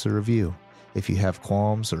 drop us a review. If you have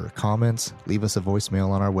qualms or comments, leave us a voicemail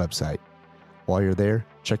on our website. While you're there,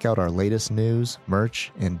 check out our latest news,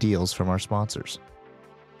 merch, and deals from our sponsors.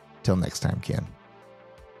 Till next time, Ken.